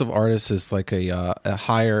list of artists is like a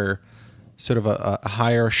higher, sort of a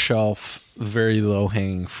higher shelf, very low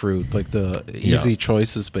hanging fruit, like the easy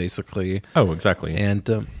choices, basically. Oh, exactly.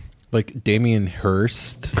 And like Damien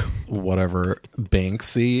Hirst, whatever,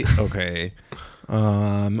 Banksy, okay,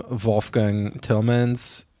 Wolfgang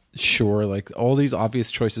Tillmans, sure, like all these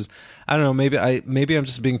obvious choices. I don't know, maybe I'm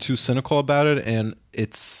just being too cynical about it, and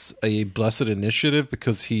it's a blessed initiative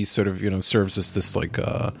because he sort of, serves as this like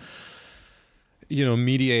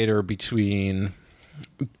mediator between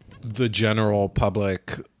the general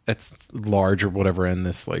public at large or whatever and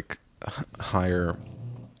this like higher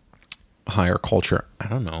culture. I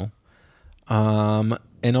don't know.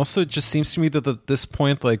 And also it just seems to me that at this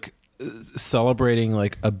point, like celebrating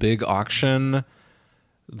like a big auction,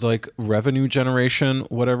 like revenue generation,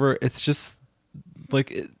 whatever, it's just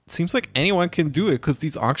like, it seems like anyone can do it because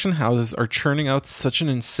these auction houses are churning out such an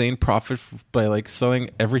insane profit by like selling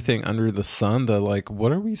everything under the sun that like,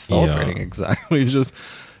 what are we celebrating exactly? Just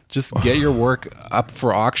get your work up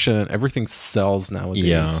for auction and everything sells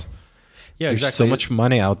nowadays. Yeah, there's exactly. so much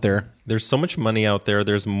money out there. There's so much money out there.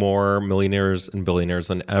 There's more millionaires and billionaires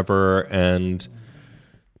than ever. And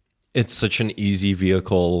it's such an easy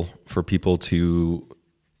vehicle for people to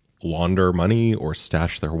launder money or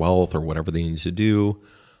stash their wealth or whatever they need to do.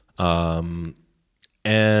 And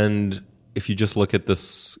if you just look at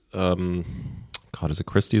this, is it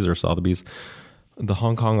Christie's or Sotheby's? The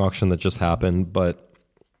Hong Kong auction that just happened, but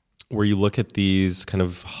where you look at these kind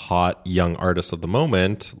of hot young artists of the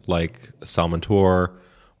moment, like Salman Tour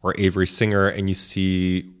or Avery Singer, and you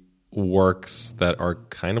see works that are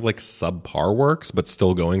kind of like subpar works, but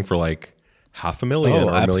still going for like $500,000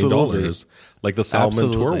 or $1 million. Like the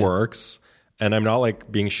Salman Tour works, and I'm not like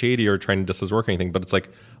being shady or trying to diss his work or anything, but it's like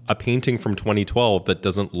a painting from 2012 that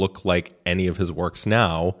doesn't look like any of his works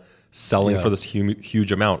now, selling for this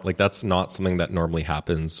huge amount. Like that's not something that normally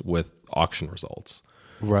happens with auction results.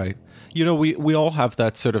 Right. We all have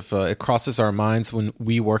that sort of, it crosses our minds when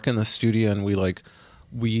we work in the studio and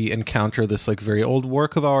we encounter this like very old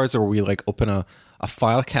work of ours, or we like open a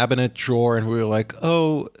file cabinet drawer and we're like,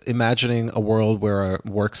 oh, imagining a world where a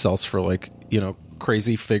work sells for like,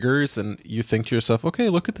 crazy figures, and you think to yourself, okay,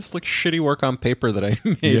 look at this like shitty work on paper that I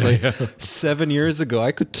made 7 years ago.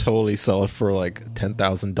 I could totally sell it for like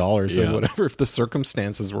 $10,000 or whatever if the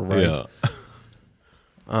circumstances were right.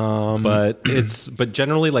 But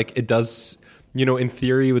generally, like it does, in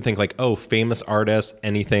theory you would think like, oh, famous artists,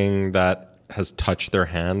 anything that has touched their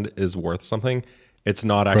hand is worth something. It's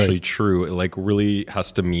not actually true. It like really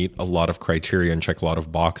has to meet a lot of criteria and check a lot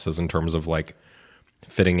of boxes in terms of like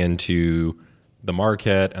fitting into the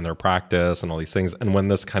market and their practice and all these things. And when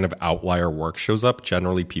this kind of outlier work shows up,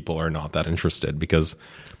 generally people are not that interested, because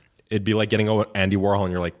it'd be like getting Andy Warhol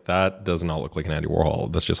and you're like, that does not look like an Andy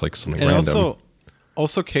Warhol. That's just like something random.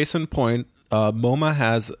 Also, case in point, MoMA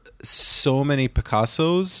has so many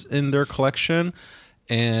Picassos in their collection,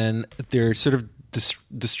 and they're sort of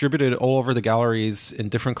distributed all over the galleries in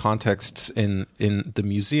different contexts in the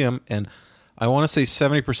museum. And I want to say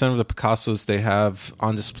 70% of the Picassos they have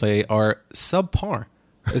on display are subpar.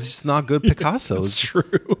 It's just not good Picassos. That's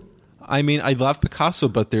true. I mean, I love Picasso,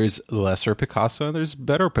 but there's lesser Picasso and there's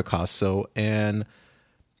better Picasso. And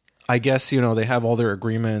I guess, they have all their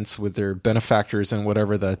agreements with their benefactors and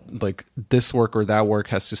whatever, that like this work or that work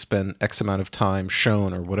has to spend X amount of time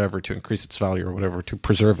shown or whatever to increase its value or whatever to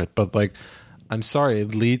preserve it. But like, I'm sorry,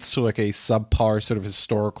 it leads to like a subpar sort of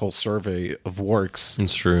historical survey of works.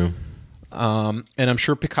 It's true. And I'm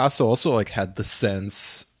sure Picasso also like had the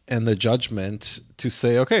sense and the judgment to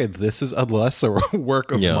say, okay, this is a lesser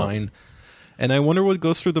work of mine. And I wonder what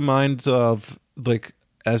goes through the mind of, like,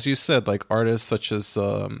 as you said, like artists such as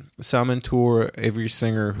Salman Tour, Avery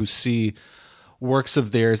Singer, who see works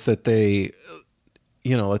of theirs that they,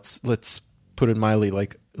 let's put it mildly,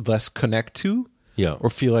 like less connect to, or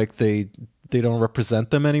feel like they don't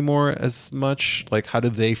represent them anymore as much. Like, how do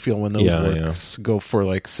they feel when those works go for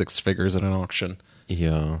like six figures at an auction?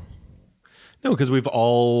 Yeah. No, because we've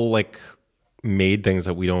all like made things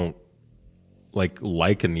that we don't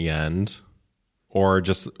like in the end, or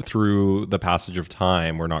just through the passage of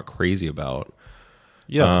time we're not crazy about.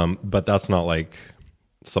 But that's not like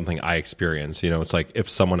something I experience. It's like if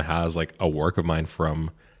someone has like a work of mine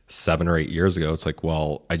from 7 or 8 years ago, it's like,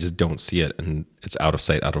 well, I just don't see it, and it's out of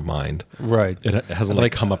sight, out of mind. Right. It hasn't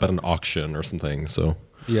like come up at an auction or something. So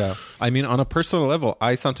yeah, I mean, on a personal level,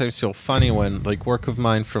 I sometimes feel funny when like work of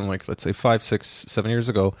mine from like, let's say 5, 6, 7 years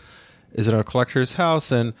ago is at a collector's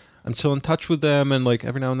house, and I'm still in touch with them, and like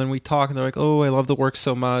every now and then we talk, and they're like, oh, I love the work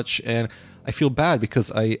so much, and I feel bad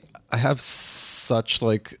because I I have such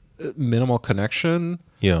like minimal connection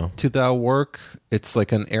Yeah. to that work. It's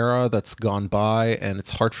like an era that's gone by, and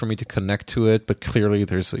it's hard for me to connect to it. But clearly,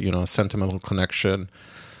 there's a sentimental connection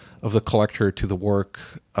of the collector to the work.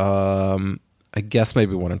 I guess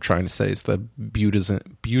maybe what I'm trying to say is that beauty's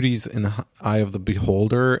in the eye of the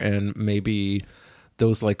beholder, and maybe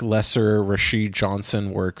those like lesser Rashid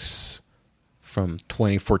Johnson works from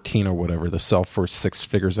 2014 or whatever that sell for 6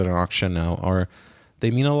 figures at an auction now they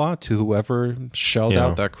mean a lot to whoever shelled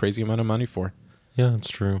out that crazy amount of money for. Yeah, that's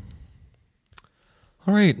true.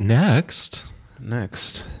 All right, next.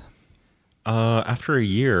 After a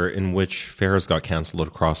year in which fairs got canceled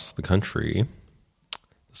across the country,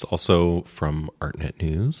 this also from ArtNet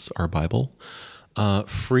News, our Bible,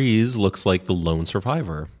 Frieze looks like the lone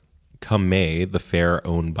survivor. Come May, the fair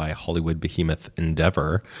owned by Hollywood behemoth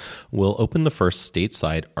Endeavor will open the first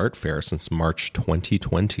stateside art fair since March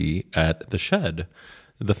 2020 at The Shed,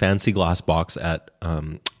 the fancy glass box at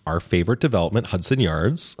our favorite development, Hudson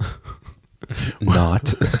Yards.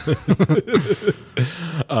 Not.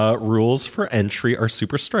 Rules for entry are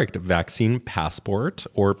super strict. Vaccine passport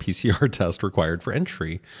or PCR test required for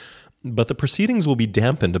entry. But the proceedings will be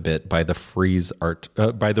dampened a bit by the Frieze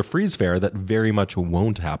Fair that very much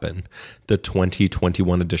won't happen. The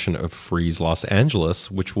 2021 edition of Frieze Los Angeles,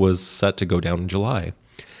 which was set to go down in July.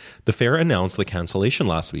 The fair announced the cancellation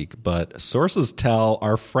last week, but sources tell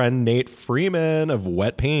our friend Nate Freeman of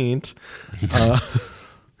Wet Paint that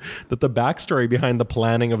the backstory behind the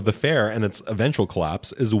planning of the fair and its eventual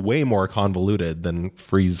collapse is way more convoluted than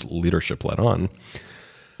Frieze leadership let on.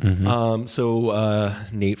 So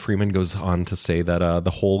Nate Freeman goes on to say that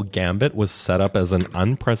the whole gambit was set up as an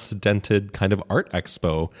unprecedented kind of art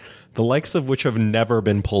expo, the likes of which have never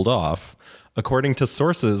been pulled off. According to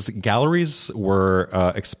sources, galleries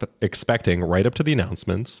were expecting right up to the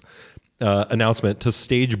announcement to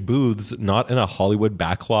stage booths not in a Hollywood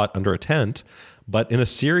backlot under a tent, but in a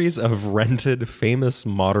series of rented famous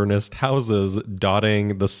modernist houses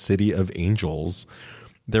dotting the City of Angels.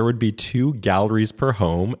 There would be 2 galleries per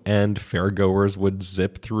home, and fairgoers would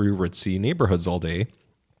zip through ritzy neighborhoods all day,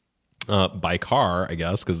 by car, I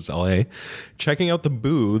guess, because it's LA, checking out the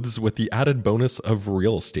booths with the added bonus of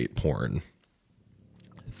real estate porn.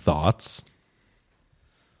 Thoughts?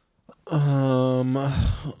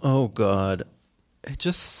 Oh God. It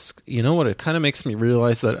just, what, it kind of makes me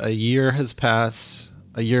realize that a year has passed,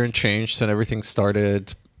 a year and change since everything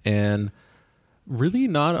started, and really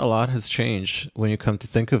not a lot has changed when you come to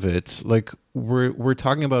think of it. Like we're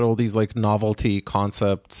talking about all these like novelty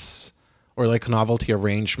concepts or like novelty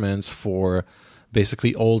arrangements for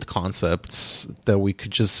basically old concepts that we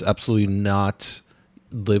could just absolutely not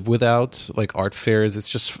live without, like art fairs. It's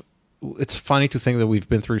funny to think that we've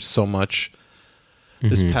been through so much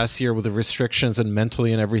this past year with the restrictions and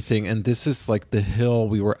mentally and everything, and this is like the hill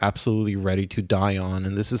we were absolutely ready to die on,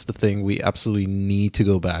 and this is the thing we absolutely need to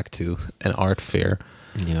go back to, an art fair.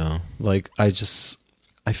 Yeah. Like I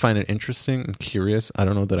find it interesting and curious. I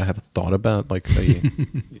don't know that I have a thought about like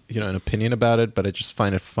an opinion about it, but I just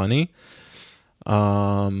find it funny.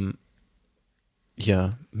 Yeah,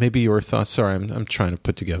 maybe your thoughts. Sorry, I'm trying to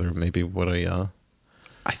put together maybe what I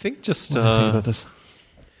think just what I think about this.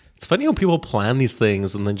 It's funny how people plan these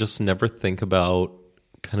things and then just never think about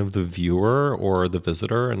kind of the viewer or the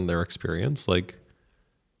visitor and their experience. Like,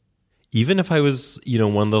 even if I was,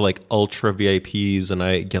 one of the like ultra VIPs and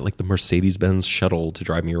I get like the Mercedes-Benz shuttle to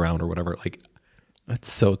drive me around or whatever, like,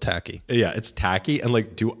 that's so tacky. Yeah, it's tacky. And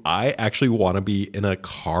like, do I actually want to be in a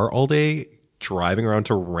car all day driving around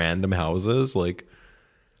to random houses? Like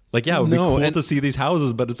yeah, it would be cool to see these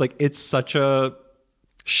houses, but it's such a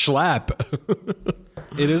schlep.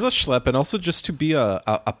 It is a schlep, and also just to be a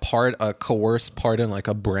coerced part in like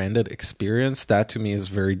a branded experience, that to me is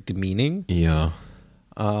very demeaning. Yeah.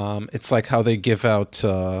 It's like how they give out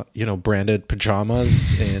branded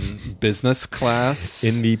pajamas in business class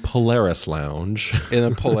in the Polaris Lounge. In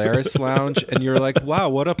a Polaris Lounge, and you're like, wow,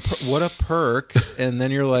 what a perk. And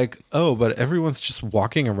then you're like, oh, but everyone's just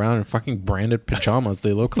walking around in fucking branded pajamas.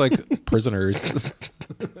 They look like prisoners.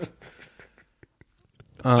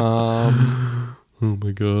 Oh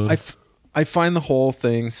my god! I find the whole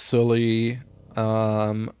thing silly.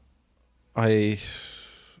 I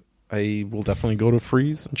will definitely go to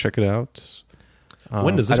Frieze and check it out.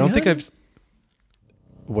 When does it? I don't think I've.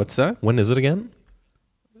 What's that? When is it again?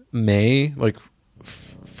 May, like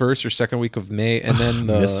first or second week of May, and then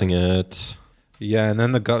missing it. Yeah, and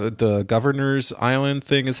then the Governor's Island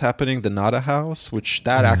thing is happening. The Nada House, which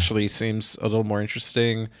that actually seems a little more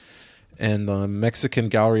interesting. And the Mexican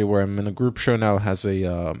gallery where I'm in a group show now has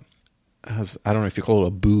a has, I don't know if you call it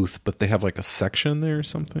a booth, but they have like a section there or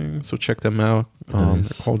something. So check them out. Nice.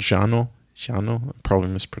 They're called Jano. I'm probably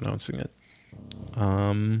mispronouncing it.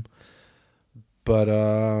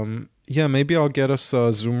 Yeah, maybe I'll get us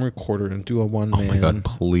a Zoom recorder and do a one-man. Oh my God,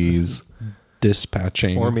 please.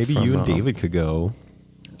 Dispatching. Or maybe you and David could go.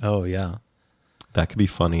 Oh, yeah. That could be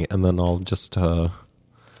funny. And then I'll just,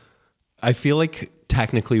 I feel like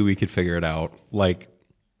technically we could figure it out. Like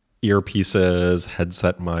earpieces,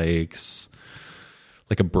 headset mics,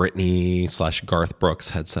 like a Britney/Garth Brooks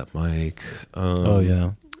headset mic. Oh,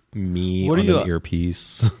 yeah. Me on an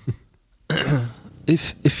earpiece.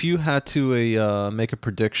 If you had to make a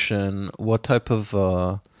prediction, what type of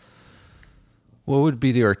what would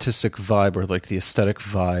be the artistic vibe or like the aesthetic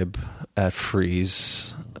vibe at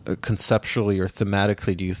Frieze, conceptually or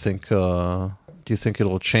thematically? Do you think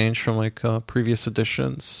it'll change from like previous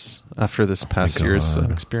editions after this past year's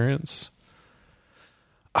experience?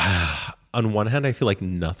 On one hand, I feel like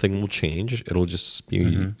nothing will change. It'll just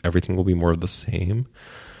be everything will be more of the same.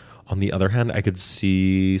 On the other hand, I could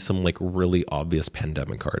see some like really obvious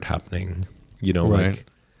pandemic art happening, you know, right.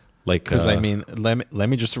 like because I mean, let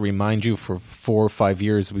me just remind you, for 4 or 5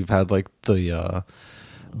 years, we've had like the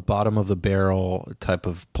bottom of the barrel type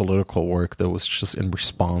of political work that was just in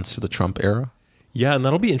response to the Trump era. Yeah, and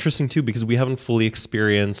that'll be interesting too, because we haven't fully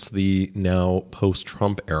experienced the now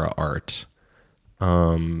post-Trump era art,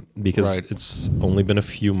 because it's only been a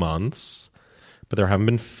few months. But there haven't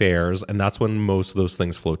been fairs, and that's when most of those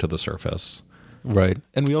things float to the surface. Right.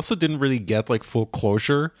 And we also didn't really get like full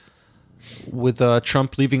closure with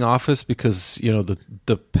Trump leaving office, because, you know,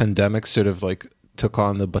 the pandemic sort of like took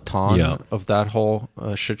on the baton of that whole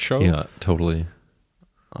shit show. Yeah, totally.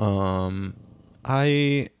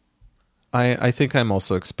 I think I'm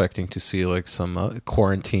also expecting to see like some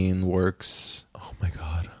quarantine works. Oh my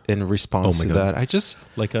God. In response to that, I just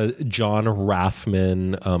like a John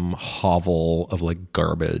Raffman hovel of like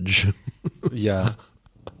garbage. Yeah,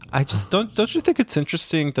 I just don't you think it's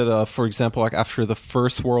interesting that for example, like after the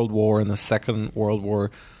First World War and the Second World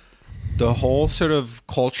War, the whole sort of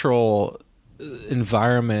cultural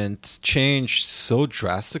environment changed so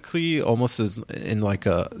drastically, almost as in like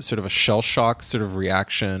a sort of a shell shock sort of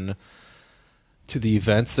reaction to the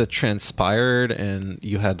events that transpired. And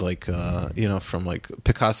you had like you know, from like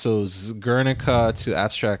Picasso's Guernica to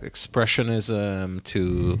abstract expressionism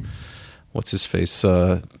to what's his face,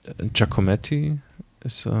 Giacometti.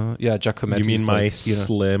 Giacometti. You mean my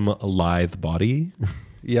slim lithe body?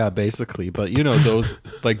 Yeah, basically. But you know, those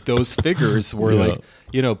like those figures were like,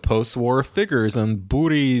 you know, post-war figures, and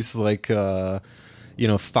Buri's like you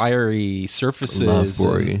know, fiery surfaces. Love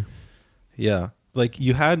Buri. Yeah, like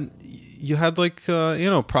you had like you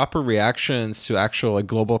know, proper reactions to actual like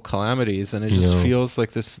global calamities, and it just feels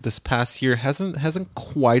like this past year hasn't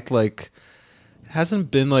quite like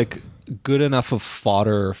hasn't been like good enough of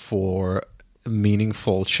fodder for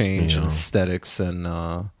meaningful change in aesthetics and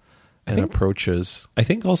approaches. I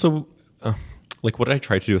think also like what I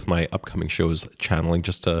try to do with my upcoming show is channeling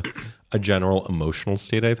just a general emotional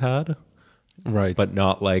state I've had, right? But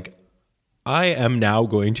not like I am now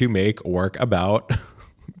going to make work about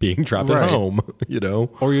being trapped at home, you know?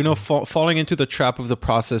 Or, you know, falling into the trap of the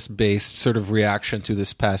process-based sort of reaction to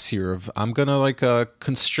this past year of, I'm going to, like,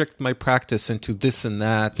 constrict my practice into this and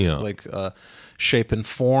that, like, shape and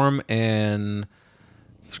form, and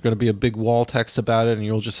there's going to be a big wall text about it, and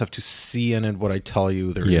you'll just have to see in it what I tell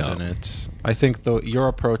you there is in it. I think, though, your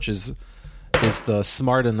approach is the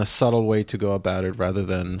smart and the subtle way to go about it, rather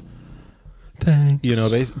than... Thanks. You know,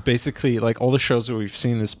 basically, like all the shows that we've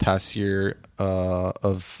seen this past year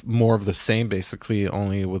of more of the same, basically,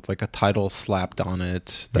 only with like a title slapped on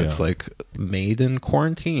it that's like made in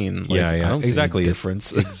quarantine. Like, I don't exactly see any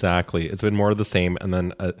difference. Exactly. It's been more of the same, and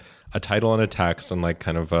then a title and a text and like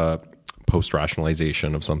kind of a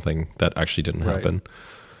post-rationalization of something that actually didn't happen.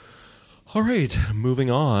 All right,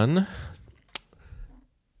 moving on.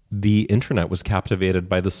 The internet was captivated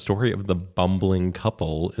by the story of the bumbling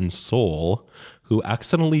couple in Seoul who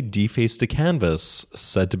accidentally defaced a canvas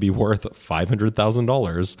said to be worth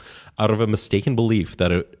 $500,000 out of a mistaken belief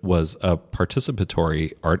that it was a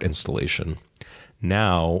participatory art installation.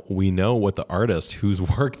 Now we know what the artist whose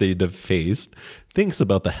work they defaced thinks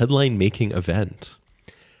about the headline-making event.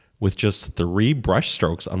 With just 3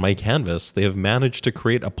 brushstrokes on my canvas, they have managed to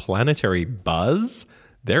create a planetary buzz.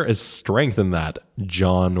 There is strength in that,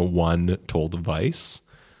 John 1 told Vice.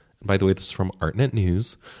 By the way, this is from ArtNet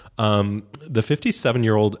News. The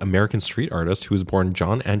 57-year-old American street artist who was born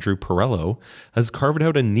John Andrew Perello has carved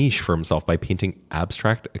out a niche for himself by painting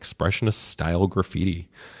abstract expressionist style graffiti.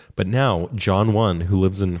 But now, John One, who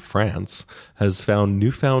lives in France, has found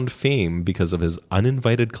newfound fame because of his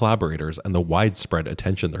uninvited collaborators and the widespread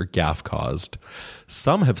attention their gaffe caused.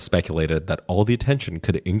 Some have speculated that all the attention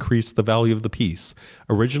could increase the value of the piece,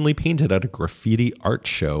 originally painted at a graffiti art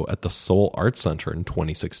show at the Seoul Art Center in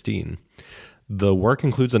 2016. The work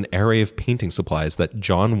includes an array of painting supplies that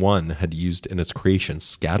John One had used in its creation,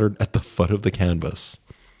 scattered at the foot of the canvas.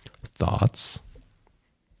 Thoughts?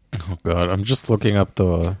 Oh God, I'm just looking up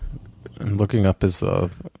his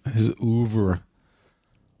oeuvre.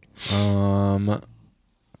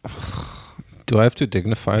 Do I have to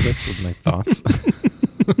dignify this with my thoughts?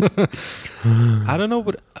 I don't know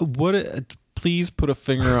what. Please put a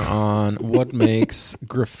finger on what makes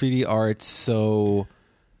graffiti art so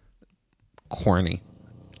corny.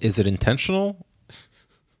 Is it intentional?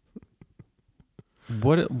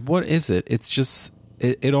 What is it? It's just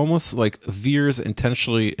it almost like veers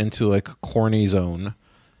intentionally into like a corny zone.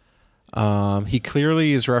 He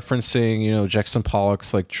clearly is referencing, Jackson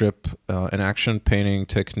Pollock's like drip and action painting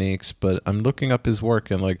techniques, but I'm looking up his work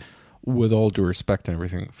and like, with all due respect and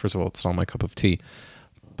everything, first of all, it's not my cup of tea,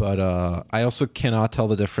 but I also cannot tell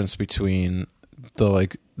the difference between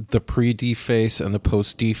the pre-deface and the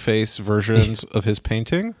post-deface versions of his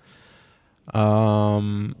painting.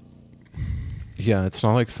 Yeah, it's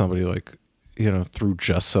not like somebody like, threw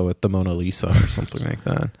gesso at the Mona Lisa or something like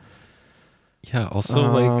that. Yeah,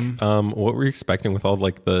 also what were you expecting with all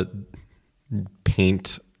like the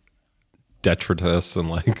paint detritus and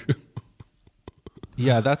like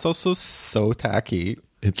yeah, that's also so tacky.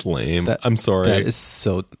 It's lame. I'm sorry. That is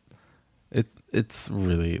so it's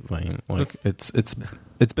really lame. Like it's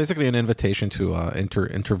basically an invitation to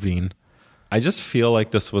intervene. I just feel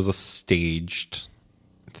like this was a staged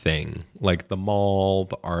thing. Like the mall,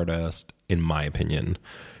 the artist, in my opinion.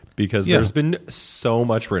 Because there's been so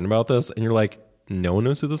much written about this, and you're like, no one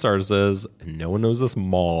knows who this artist is, and no one knows this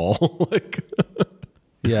mall. Like,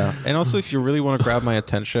 yeah, and also if you really want to grab my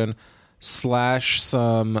attention, slash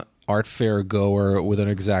some art fair goer with an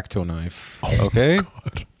X-Acto knife. Okay,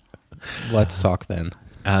 let's talk then.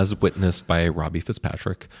 As witnessed by Robbie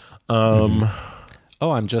Fitzpatrick. Oh,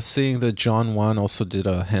 I'm just seeing that John One also did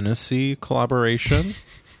a Hennessy collaboration.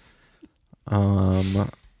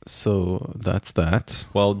 So that's that.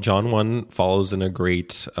 Well, John One follows in a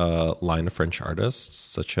great line of French artists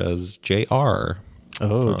such as J.R.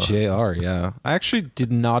 Oh, J.R., yeah. I actually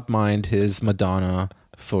did not mind his Madonna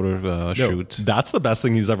photo shoot. That's the best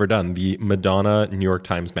thing he's ever done. The Madonna New York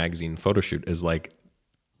Times Magazine photo shoot is like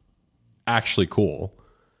actually cool.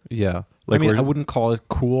 Yeah. Like, I wouldn't call it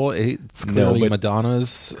cool. It's clearly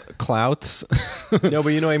Madonna's clout. No,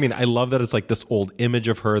 but you know what I mean? I love that it's like this old image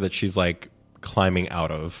of her that she's like climbing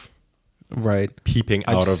out of, right, peeping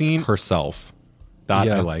out of herself. That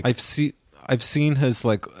I like. I've seen his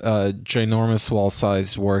like ginormous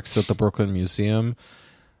wall-sized works at the Brooklyn Museum.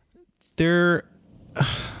 He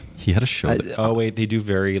had a show. They do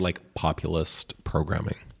very like populist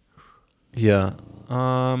programming. Yeah.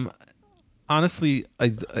 Honestly,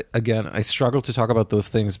 I struggle to talk about those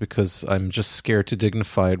things because I'm just scared to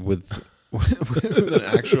dignify it with an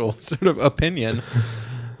actual sort of opinion.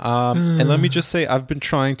 And let me just say, I've been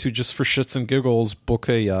trying to, just for shits and giggles, book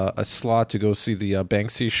a slot to go see the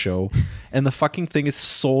Banksy show, and the fucking thing is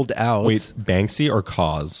sold out. Wait, Banksy or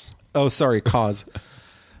Cause? Oh, sorry, Cause.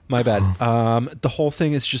 My bad. The whole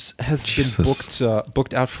thing has been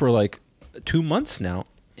booked out for like 2 months now,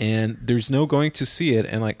 and there's no going to see it,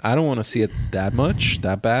 and like I don't want to see it that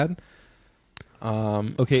bad.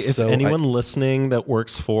 Okay, if anyone listening that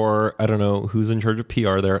works for, I don't know who's in charge of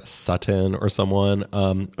PR there, Sutton or someone.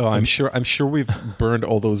 I'm sure we've burned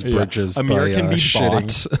all those bridges. Yeah, Amir can be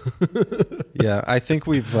shitting. Bought. Yeah, I think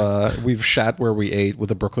we've shat where we ate with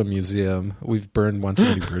the Brooklyn Museum. We've burned one too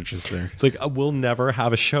many bridges there. It's like we'll never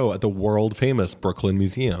have a show at the world famous Brooklyn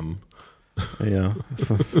Museum. Yeah,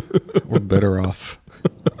 we're better off.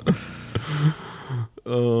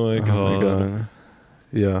 Oh my god.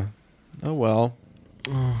 Yeah. Oh, well.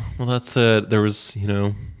 Well, that's it. There was, I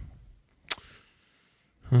don't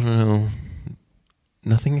know.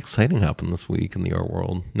 Nothing exciting happened this week in the art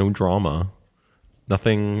world. No drama.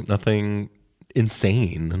 Nothing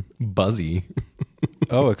insane, buzzy.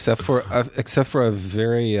 Oh, except for a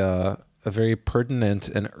very pertinent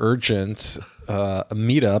and urgent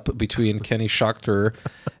meetup between Kenny Schachter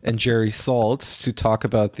and Jerry Saltz to talk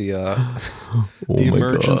about the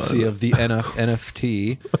emergency of the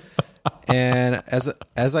NFT. And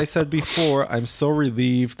as I said before, I'm so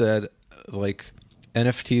relieved that like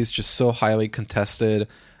NFT is just so highly contested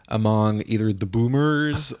among either the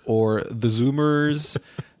boomers or the zoomers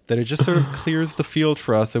that it just sort of clears the field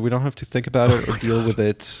for us, that we don't have to think about it or deal with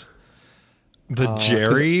it. The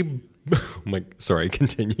Jerry... sorry,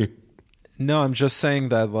 continue. No, I'm just saying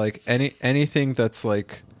that like anything that's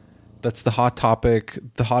like that's the hot topic,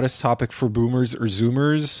 the hottest topic for boomers or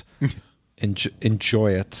zoomers,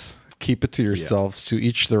 enjoy it. Keep it to yourselves. To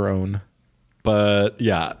each their own. But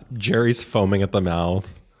yeah, Jerry's foaming at the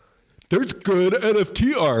mouth. There's good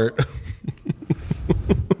NFT art.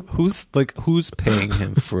 Who's paying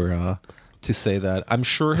him for to say that? I'm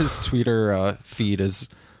sure his Twitter feed is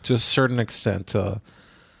to a certain extent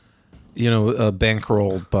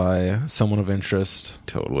bankrolled by someone of interest.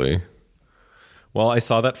 Totally. Well, I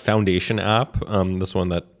saw that Foundation app, this one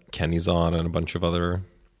that Kenny's on and a bunch of other...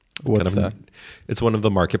 What's that? It's one of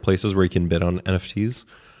the marketplaces where you can bid on NFTs.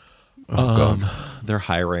 God. They're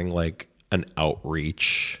hiring like an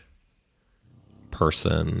outreach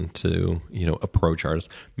person to, approach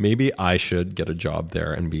artists. Maybe I should get a job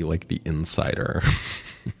there and be like the insider.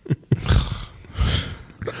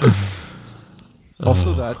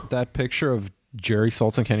 Also, that picture of Jerry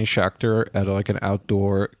Saltz and Kenny Schachter at like an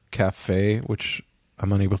outdoor cafe, which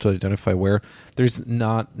I'm unable to identify where. There's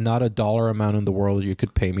not a dollar amount in the world you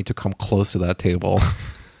could pay me to come close to that table.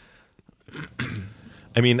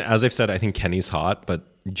 I mean, as I've said, I think Kenny's hot, but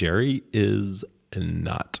Jerry is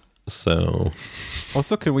not. So,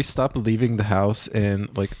 also, can we stop leaving the house in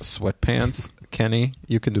like sweatpants? Kenny,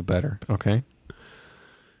 you can do better. Okay.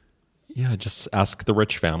 Yeah, just ask the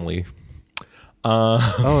rich family.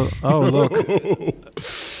 Look!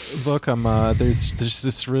 There's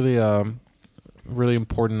this really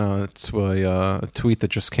important tweet that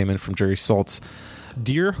just came in from Jerry Saltz.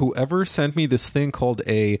 Dear whoever sent me this thing called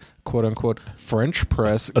a quote-unquote French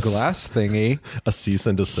press glass thingy. A cease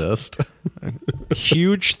and desist.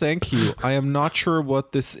 Huge thank you. I am not sure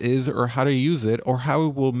what this is or how to use it or how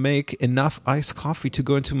it will make enough iced coffee to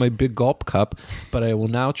go into my big gulp cup, but I will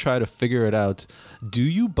now try to figure it out. Do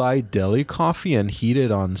you buy deli coffee and heat it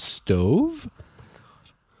on stove?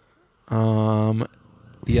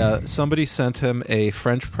 Yeah, somebody sent him a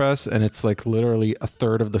French press, and it's like literally a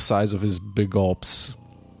third of the size of his big gulps.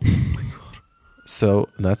 Oh my God. So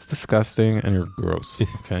that's disgusting, and you're gross.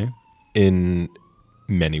 Okay. In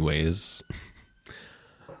many ways.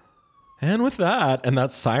 And with that, and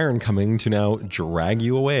that siren coming to now drag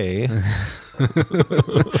you away.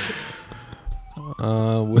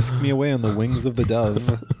 Whisk me away on the wings of the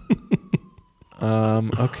dove.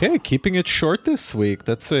 Okay, keeping it short this week.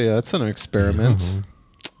 That's an experiment. Yeah.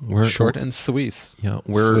 We're short and sweet. Yeah,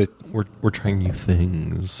 we're trying new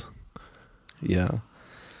things. Yeah.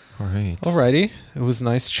 All right. Alrighty. It was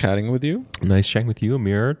nice chatting with you. Nice chatting with you,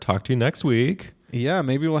 Amir. Talk to you next week. Yeah,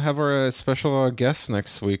 maybe we'll have our special guests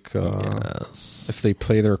next week. Yes. If they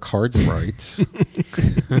play their cards right.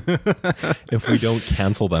 If we don't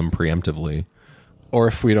cancel them preemptively. Or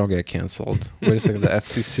if we don't get canceled. Wait a second, the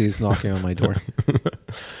FCC is knocking on my door.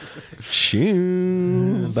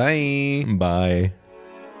 Cheers. Bye. Bye.